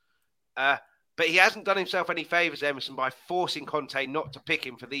him, but he hasn't done himself any favours, Emerson, by forcing Conte not to pick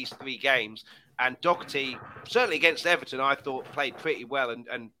him for these 3 games. And Doherty, certainly against Everton, I thought played pretty well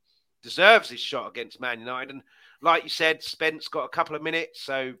and deserves his shot against Man United. And like you said, Spence got a couple of minutes,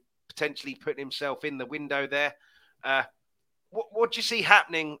 so potentially putting himself in the window there. What do you see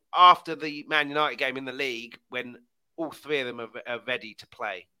happening after the Man United game in the league when all 3 of them are ready to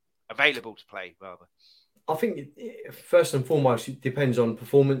play, available to play, rather? I think first and foremost, it depends on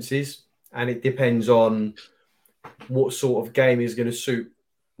performances, and it depends on what sort of game is going to suit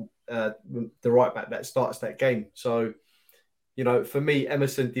the right back that starts that game. So, for me,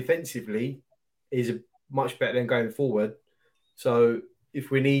 Emerson defensively is much better than going forward. So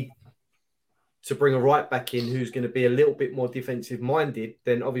if we need to bring a right back in who's going to be a little bit more defensive minded,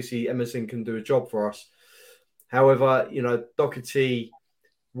 then obviously Emerson can do a job for us. However, Doherty,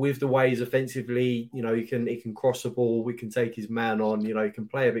 with the ways offensively, he can cross the ball, we can take his man on, he can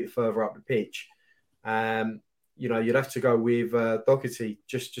play a bit further up the pitch. You'd have to go with Doherty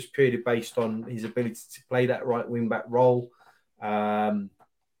just purely based on his ability to play that right wing back role. And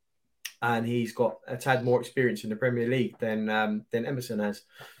he's got a tad more experience in the Premier League than Emerson has.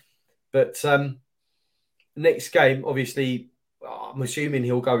 But next game, obviously, I'm assuming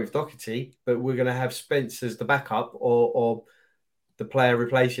he'll go with Doherty, but we're going to have Spence as the backup or the player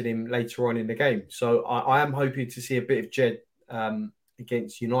replacing him later on in the game. So I am hoping to see a bit of Jed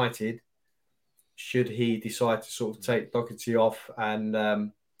against United, should he decide to sort of take Doherty off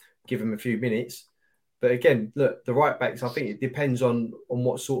and give him a few minutes. But again, look, the right backs, I think it depends on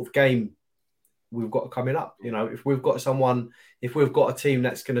what sort of game we've got coming up. If we've got a team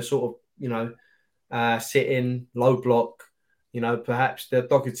that's going to sort of, sit in low block, perhaps the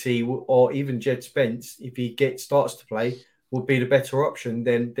Doherty or even Jed Spence, if he starts to play, would be the better option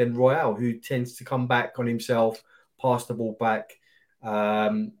than Royale, who tends to come back on himself, pass the ball back,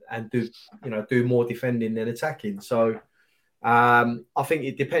 and do more defending than attacking. So I think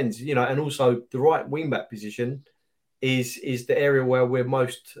it depends, and also the right wing back position is the area where we're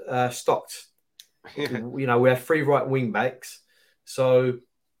most stocked. We have 3 right wing backs, so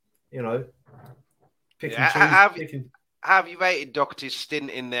pick and choose. How have you rated Doherty's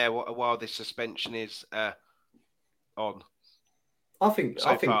stint in there while this suspension is on? I think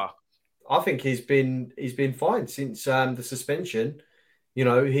he's been fine since the suspension.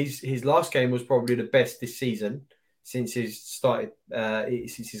 His last game was probably the best this season since he's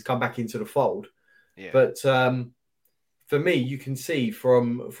come back into the fold. Yeah. But for me, you can see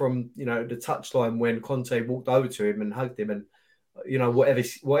from the touchline when Conte walked over to him and hugged him, and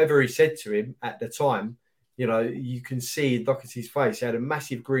whatever he said to him at the time, you can see in Doherty's face. He had a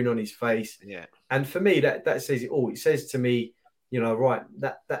massive grin on his face. Yeah. And for me, that says it all. It says to me, right,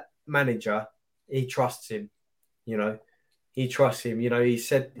 that manager, he trusts him. He trusts him. He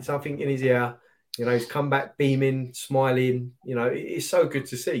said something in his ear. He's come back beaming, smiling. It's so good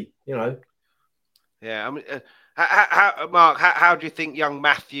to see. Yeah. I mean, Mark, how do you think young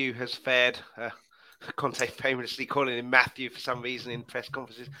Matthew has fared? Conte famously calling him Matthew for some reason in press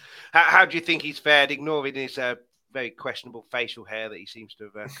conferences. How do you think he's fared, ignoring his very questionable facial hair that he seems to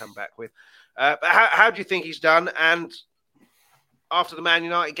have come back with? But how do you think he's done? And after the Man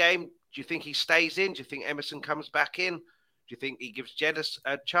United game, do you think he stays in? Do you think Emerson comes back in? Do you think he gives Jed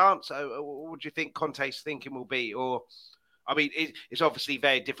a chance? Or what do you think Conte's thinking will be? Or, I mean, it's obviously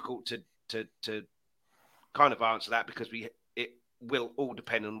very difficult to kind of answer that because it will all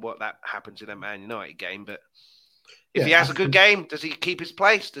depend on what that happens in a Man United game. But if he has a good game, does he keep his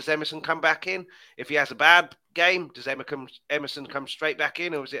place? Does Emerson come back in? If he has a bad game, does Emerson come straight back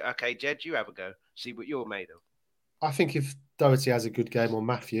in? Or is it, okay, Jed, you have a go. See what you're made of. I think if Doherty has a good game or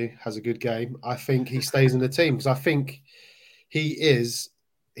Matthew has a good game, I think he stays in the team because I think he's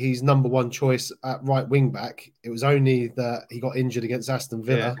number one choice at right wing back. It was only that he got injured against Aston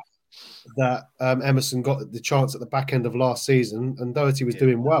Villa that Emerson got the chance at the back end of last season, and Doherty was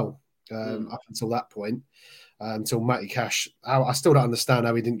doing well up until that point, until Matty Cash. I still don't understand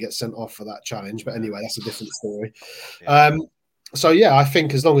how he didn't get sent off for that challenge, but anyway, that's a different story. I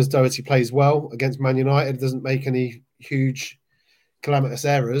think as long as Doherty plays well against Man United, doesn't make any huge calamitous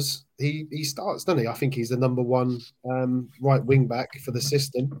errors, he starts, doesn't he? I think he's the number one right wing back for the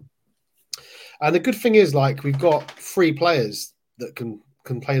system. And the good thing is, we've got 3 players that can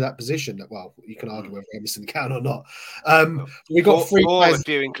play that position. Well, you can argue whether Emerson can or not. We've got 3 players. If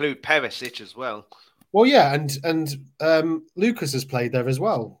you include Perisic as well. Well, yeah, and Lucas has played there as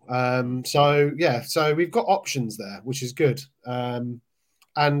well. So we've got options there, which is good. And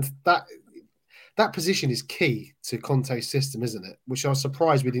that that position is key to Conte's system, isn't it? Which I was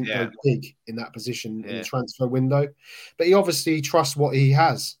surprised we didn't go big in that position in the transfer window. But he obviously trusts what he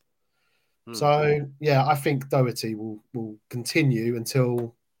has. So, yeah, I think Doherty will continue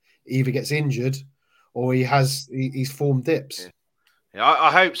until he either gets injured or he's form dips. Yeah,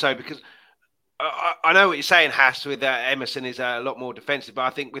 I hope so, because I know what you're saying, Haas, with Emerson is a lot more defensive, but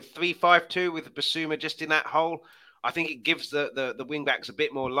I think with 3-5-2, with Basuma just in that hole, I think it gives the wing-backs a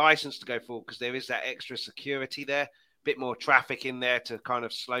bit more license to go forward, because there is that extra security there, a bit more traffic in there to kind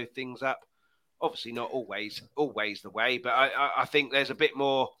of slow things up. Obviously not always the way, but I think there's a bit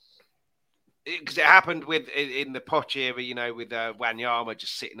more, because it happened in the Poch era, with Wanyama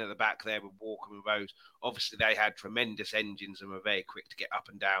just sitting at the back there with Walker and Rose. Obviously, they had tremendous engines and were very quick to get up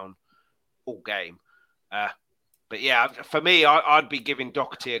and down all game. But yeah, for me, I'd be giving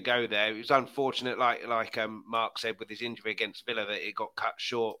Doherty a go there. It was unfortunate, like Mark said, with his injury against Villa, that it got cut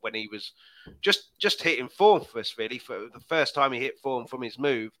short when he was just hitting form for us, really, for the first time he hit form from his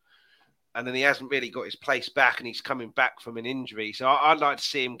move. And then he hasn't really got his place back, and he's coming back from an injury. So I'd like to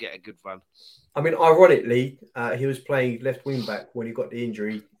see him get a good run. I mean, ironically, he was playing left wing back when he got the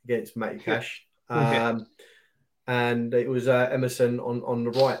injury against Matty Cash. And it was Emerson on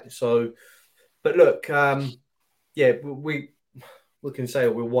the right. So, but look, we can say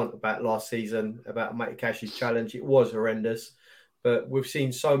what we want about last season, about Matty Cash's challenge. It was horrendous. But we've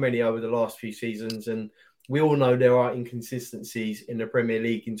seen so many over the last few seasons, and we all know there are inconsistencies in the Premier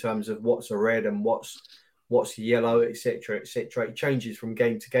League in terms of what's a red and what's yellow, etc., etc. It changes from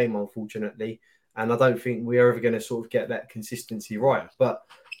game to game, unfortunately, and I don't think we're ever going to sort of get that consistency right. But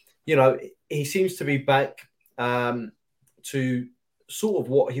he seems to be back to sort of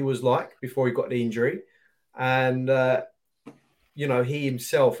what he was like before he got the injury, and he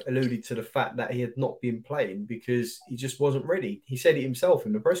himself alluded to the fact that he had not been playing because he just wasn't ready. He said it himself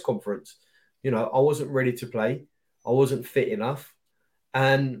in the press conference. I wasn't ready to play. I wasn't fit enough.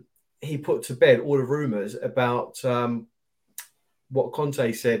 And he put to bed all the rumours about what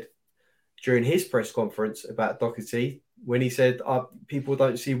Conte said during his press conference about Doherty, when he said, people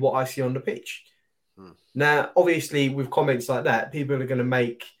don't see what I see on the pitch. Now, obviously, with comments like that, people are going to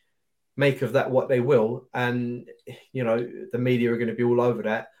make of that what they will. And, the media are going to be all over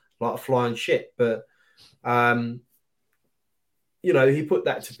that like a flying shit. But, he put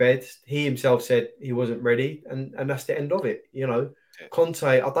that to bed. He himself said he wasn't ready, and that's the end of it. Conte,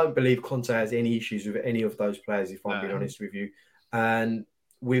 I don't believe Conte has any issues with any of those players, if I'm being honest with you. And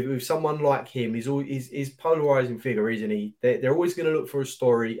with someone like him, he's polarizing figure, isn't he? They're always going to look for a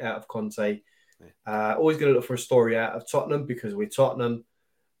story out of Conte, always going to look for a story out of Tottenham because we're Tottenham,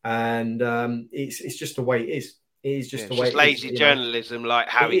 and it's just the way it is. It is just the way it's lazy journalism, like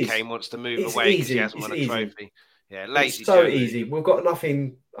Harry Kane wants to move away because he hasn't won a trophy. Yeah, lazy. It's so easy. We've got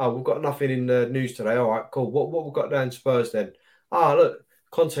nothing. We've got nothing in the news today. All right, cool. What we've got down Spurs then? Look,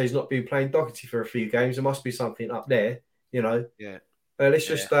 Conte's not been playing Doherty for a few games. There must be something up there, Yeah. Let's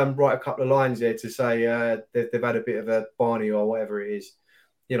just write a couple of lines there to say they've had a bit of a Barney or whatever it is.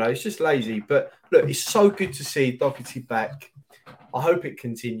 It's just lazy. But look, it's so good to see Doherty back. I hope it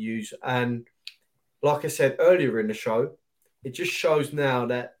continues. And like I said earlier in the show, it just shows now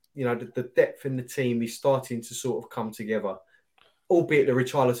that the depth in the team is starting to sort of come together, albeit the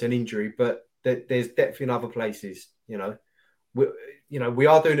Richarlison injury, but there's depth in other places. We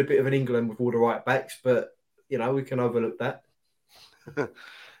are doing a bit of an England with all the right backs, but we can overlook that.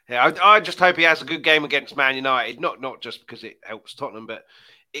 I just hope he has a good game against Man United. Not just because it helps Tottenham, but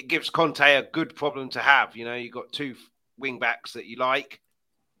it gives Conte a good problem to have. You've got two wing backs that you like,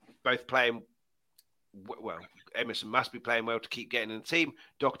 both playing well. Emerson must be playing well to keep getting in the team.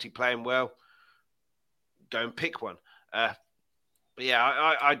 Doherty playing well. Go and pick one. But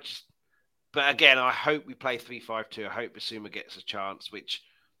yeah, But again, I hope we play 3-5-2. I hope Basuma gets a chance, which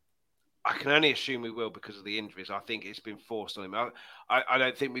I can only assume we will because of the injuries. I think it's been forced on him. I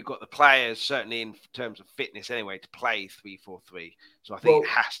don't think we've got the players, certainly in terms of fitness anyway, to play 3-4-3. So I think it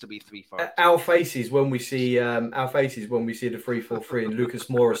has to be 3-5-2. Our faces when we see the 3-4-3 and Lucas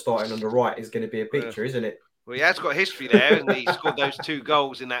Moura starting on the right is going to be a picture, isn't it? Well, he has got history there, hasn't he? He scored those 2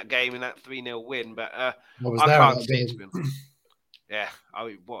 goals in that game, in that 3-0 win. But I can't see it to him. Yeah,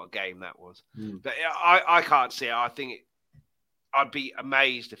 what a game that was. But I can't see it. I think I'd be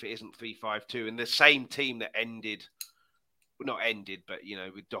amazed if it isn't 3-5-2. And the same team that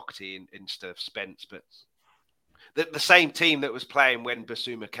with Doherty instead of Spence, but the same team that was playing when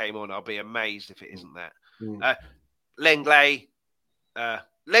Basuma came on, I'll be amazed if it isn't that. Lenglet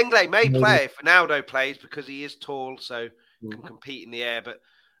may play if Ronaldo plays because he is tall, so can compete in the air. But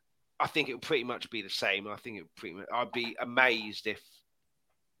I think it will pretty much be the same. I'd be amazed if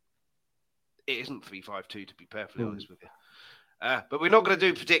it isn't 3-5-2, to be perfectly honest with you. But we're not going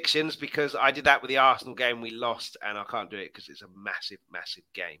to do predictions because I did that with the Arsenal game. We lost, and I can't do it because it's a massive, massive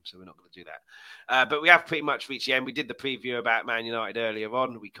game. So we're not going to do that. But we have pretty much reached the end. We did the preview about Man United earlier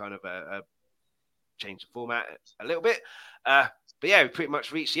on. We kind of changed the format a little bit. But yeah, we pretty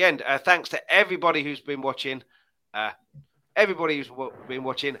much reached the end. Thanks to everybody who's been watching. Everybody who's been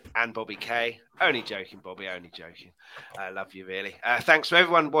watching, and Bobby K. Only joking, Bobby, only joking. I love you, really. Thanks to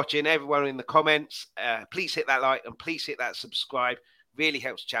everyone watching, everyone in the comments. Please hit that like and please hit that subscribe. Really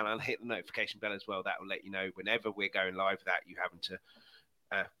helps the channel, and hit the notification bell as well. That will let you know whenever we're going live without you having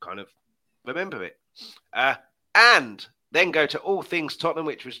to kind of remember it. And then go to All Things Tottenham,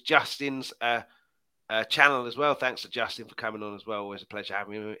 which was Justin's channel as well. Thanks to Justin for coming on as well. Always a pleasure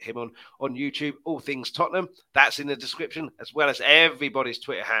having him on YouTube. All Things Tottenham. That's in the description, as well as everybody's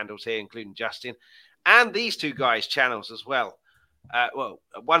Twitter handles here, including Justin and these two guys' channels as well.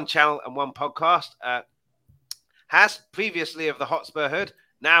 One channel and one podcast. Has previously of the Hotspur Hood,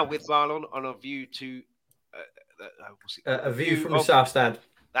 now with Marlon on a view to a view from the South Stand.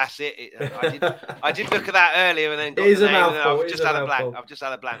 That's it. I did look at that earlier and then got it is the a name. mouthful. I've just had a blank. I've just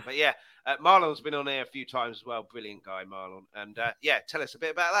had a blank. But yeah, Marlon's been on here a few times as well. Brilliant guy, Marlon. And yeah, tell us a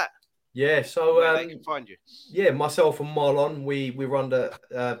bit about that. Yeah, so where they can find you. Yeah, myself and Marlon, we run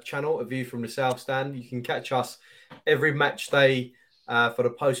the channel, A View from the South Stand. You can catch us every match day for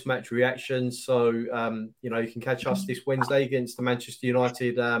the post-match reactions. So you can catch us this Wednesday against Manchester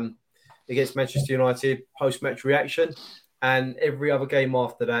United post-match reaction, and every other game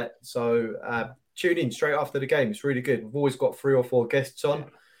after that. So tune in straight after the game. It's really good. We've always got 3 or 4 guests on.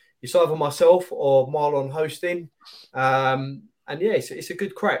 It's either myself or Marlon hosting. And yeah, it's a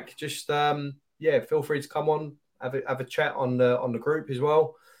good crack. Just feel free to come on, have a chat on the group as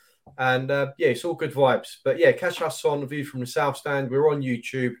well. And yeah, it's all good vibes. But yeah, catch us on The View from the South Stand. We're on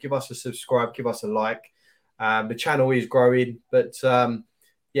YouTube. Give us a subscribe, give us a like. The channel is growing, but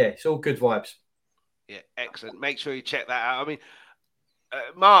yeah, it's all good vibes. Yeah, excellent. Make sure you check that out. I mean,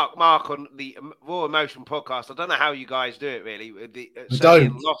 Mark on the Raw Emotion podcast. I don't know how you guys do it really. We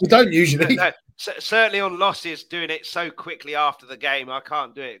don't usually. No, certainly on losses, doing it so quickly after the game, I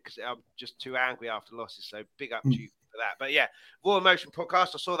can't do it because I'm just too angry after losses. So big up to you for that. But yeah, Raw Emotion podcast.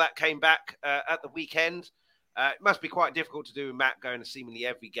 I saw that came back at the weekend. It must be quite difficult to do with Matt going to seemingly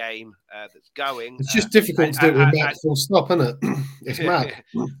every game that's going. It's just difficult to do it with Matt full stop, isn't it? It's mad.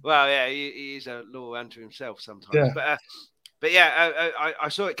 Well, yeah, he's a law unto himself sometimes. Yeah. But yeah, I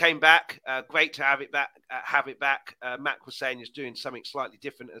saw it came back. Great to have it back. Matt was saying he's doing something slightly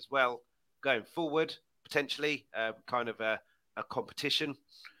different as well going forward, potentially, kind of a competition.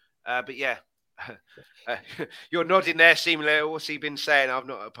 But yeah, you're nodding there, seemingly. What's he been saying? I've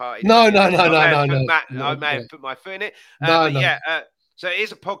not a party. No. I may have put my foot in it. Yeah, so it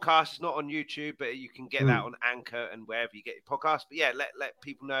is a podcast. It's not on YouTube, but you can get that on Anchor and wherever you get your podcast. But yeah, let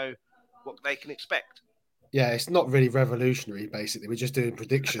people know what they can expect. Yeah, it's not really revolutionary, basically. We're just doing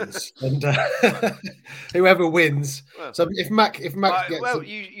predictions. And whoever wins. Well, so if Mac gets... Well,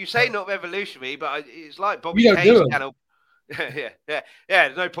 you say not revolutionary, but it's like Bobby K's channel. Yeah.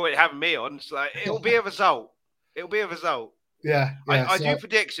 There's no point in having me on. It's like, it'll be a result. Yeah. I do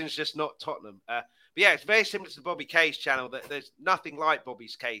predictions, just not Tottenham. But yeah, it's very similar to Bobby K's channel. That there's nothing like Bobby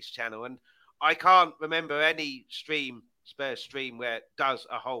K's channel. And I can't remember any Spurs stream where it does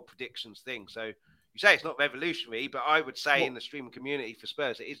a whole predictions thing. So... You say it's not revolutionary, but I would say in the streaming community for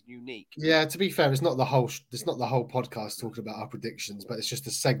Spurs, it is unique. Yeah, to be fair, it's not the whole podcast talking about our predictions, but it's just a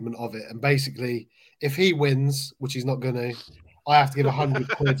segment of it. And basically, if he wins, which he's not going to, I have to give 100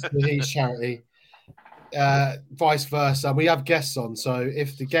 quid to his charity. Vice versa. We have guests on, so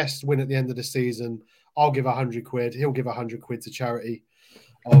if the guests win at the end of the season, I'll give 100 quid. He'll give 100 quid to charity.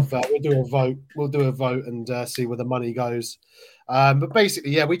 We'll do a vote and see where the money goes. But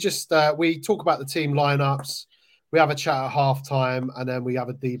basically, yeah, we talk about the team lineups. We have a chat at halftime, and then we have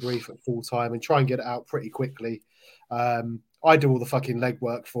a debrief at full time and try and get it out pretty quickly. I do all the fucking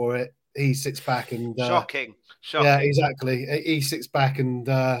legwork for it. He sits back and shocking. Yeah, exactly. He sits back and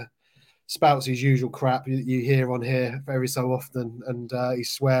spouts his usual crap you hear on here very so often, and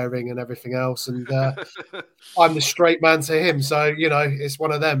he's swearing and everything else. And I'm the straight man to him, so it's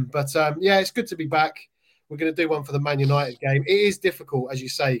one of them. But yeah, it's good to be back. We're going to do one for the Man United game. It is difficult, as you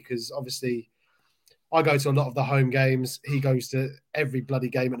say, because obviously I go to a lot of the home games. He goes to every bloody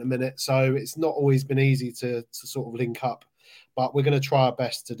game at the minute, so it's not always been easy to sort of link up. But we're going to try our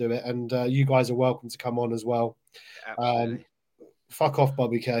best to do it, and you guys are welcome to come on as well. Absolutely. Fuck off,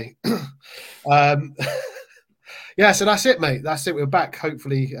 Bobby K. Yeah, so that's it, mate. That's it. We're back.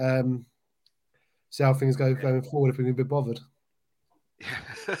 Hopefully, see how things go going forward if we can be bothered.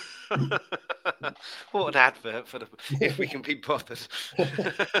 What an advert for if we can be bothered.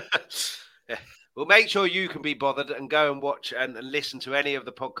 Yeah. Well, make sure you can be bothered and go and watch and listen to any of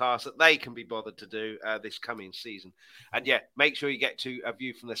the podcasts that they can be bothered to do this coming season. And yeah, make sure you get to A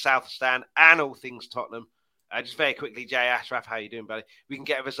View from the South Stand and all things Tottenham. Just very quickly, Jay Ashraf, how you doing, buddy? We can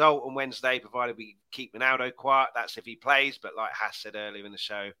get a result on Wednesday, provided we keep Ronaldo quiet. That's if he plays. But like Haas said earlier in the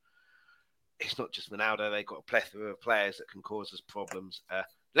show, it's not just Ronaldo. They've got a plethora of players that can cause us problems.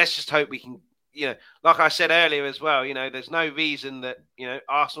 Let's just hope we can, like I said earlier as well, there's no reason that,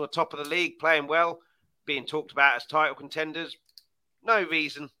 Arsenal are top of the league, playing well, being talked about as title contenders. No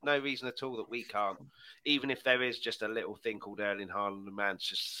reason at all that we can't, even if there is just a little thing called Erling Haaland and man's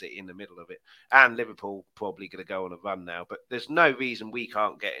just sitting in the middle of it. And Liverpool probably going to go on a run now, but there's no reason we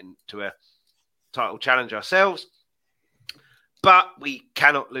can't get into a title challenge ourselves. But we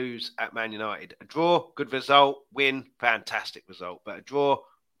cannot lose at Man United. A draw, good result. Win, fantastic result. But a draw,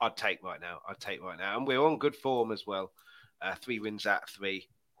 I'd take right now. And we're on good form as well. 3 wins out of 3.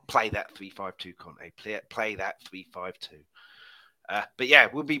 Play that 3-5-2, Conte. Play that 3-5-2. But yeah,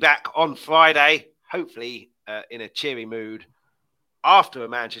 we'll be back on Friday, hopefully in a cheery mood after a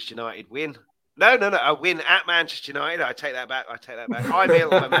Manchester United win. No, a win at Manchester United. I take that back. I'm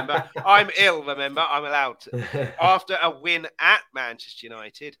ill, remember. I'm allowed to. After a win at Manchester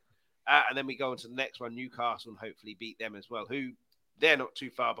United. And then we go on to the next one, Newcastle, and hopefully beat them as well, who they're not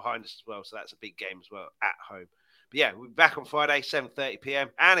too far behind us as well. So that's a big game as well at home. But yeah, we'll be back on Friday, 7:30 p.m.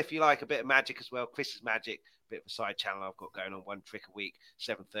 And if you like a bit of magic as well, Chris's Magic, bit of a side channel I've got going on, one trick a week,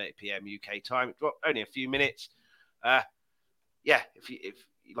 7:30 p.m. UK time. It dropped only a few minutes. Yeah, if you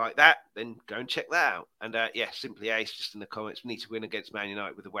like that, then go and check that out. And yeah, Simply Ace just in the comments. We need to win against Man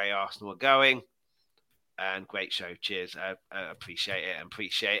United with the way Arsenal are going. And great show. Cheers. Appreciate it. And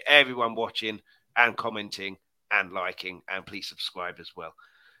appreciate everyone watching and commenting and liking. And please subscribe as well.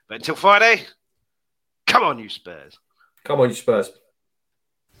 But until Friday, come on, you Spurs. Come on, you Spurs.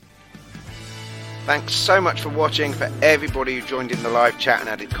 Thanks so much for watching. For everybody who joined in the live chat and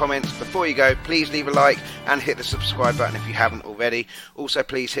added comments, before you go, please leave a like and hit the subscribe button if you haven't already. Also,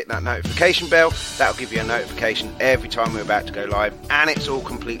 please hit that notification bell. That'll give you a notification every time we're about to go live, and it's all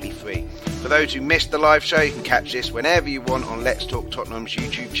completely free. For those who missed the live show, you can catch this whenever you want on Let's Talk Tottenham's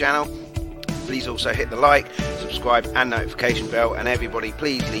YouTube channel. Please also hit the like, subscribe and notification bell, and everybody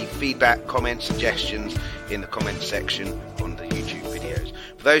please leave feedback, comments, suggestions in the comments section on the YouTube videos.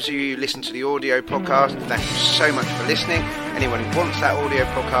 For those of you who listen to the audio podcast, thank you so much for listening. Anyone who wants that audio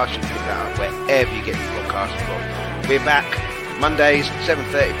podcast, you can pick that up wherever you get your podcast from. We're back Mondays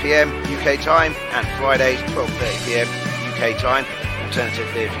 7:30pm UK time and Fridays 12:30pm UK time.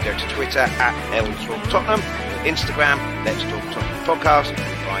 Alternatively, if you go to Twitter at @LTalkTottenham, Instagram Let's Talk Tottenham Podcast,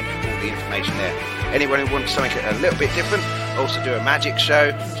 you'll find all the information there. Anyone who wants something a little bit different, also do a magic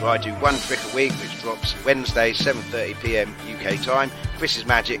show. So I do one trick a week, which drops Wednesday 7:30pm UK time. Chris's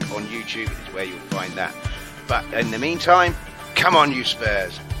Magic on YouTube is where you'll find that. But in the meantime, come on, you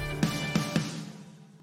Spurs.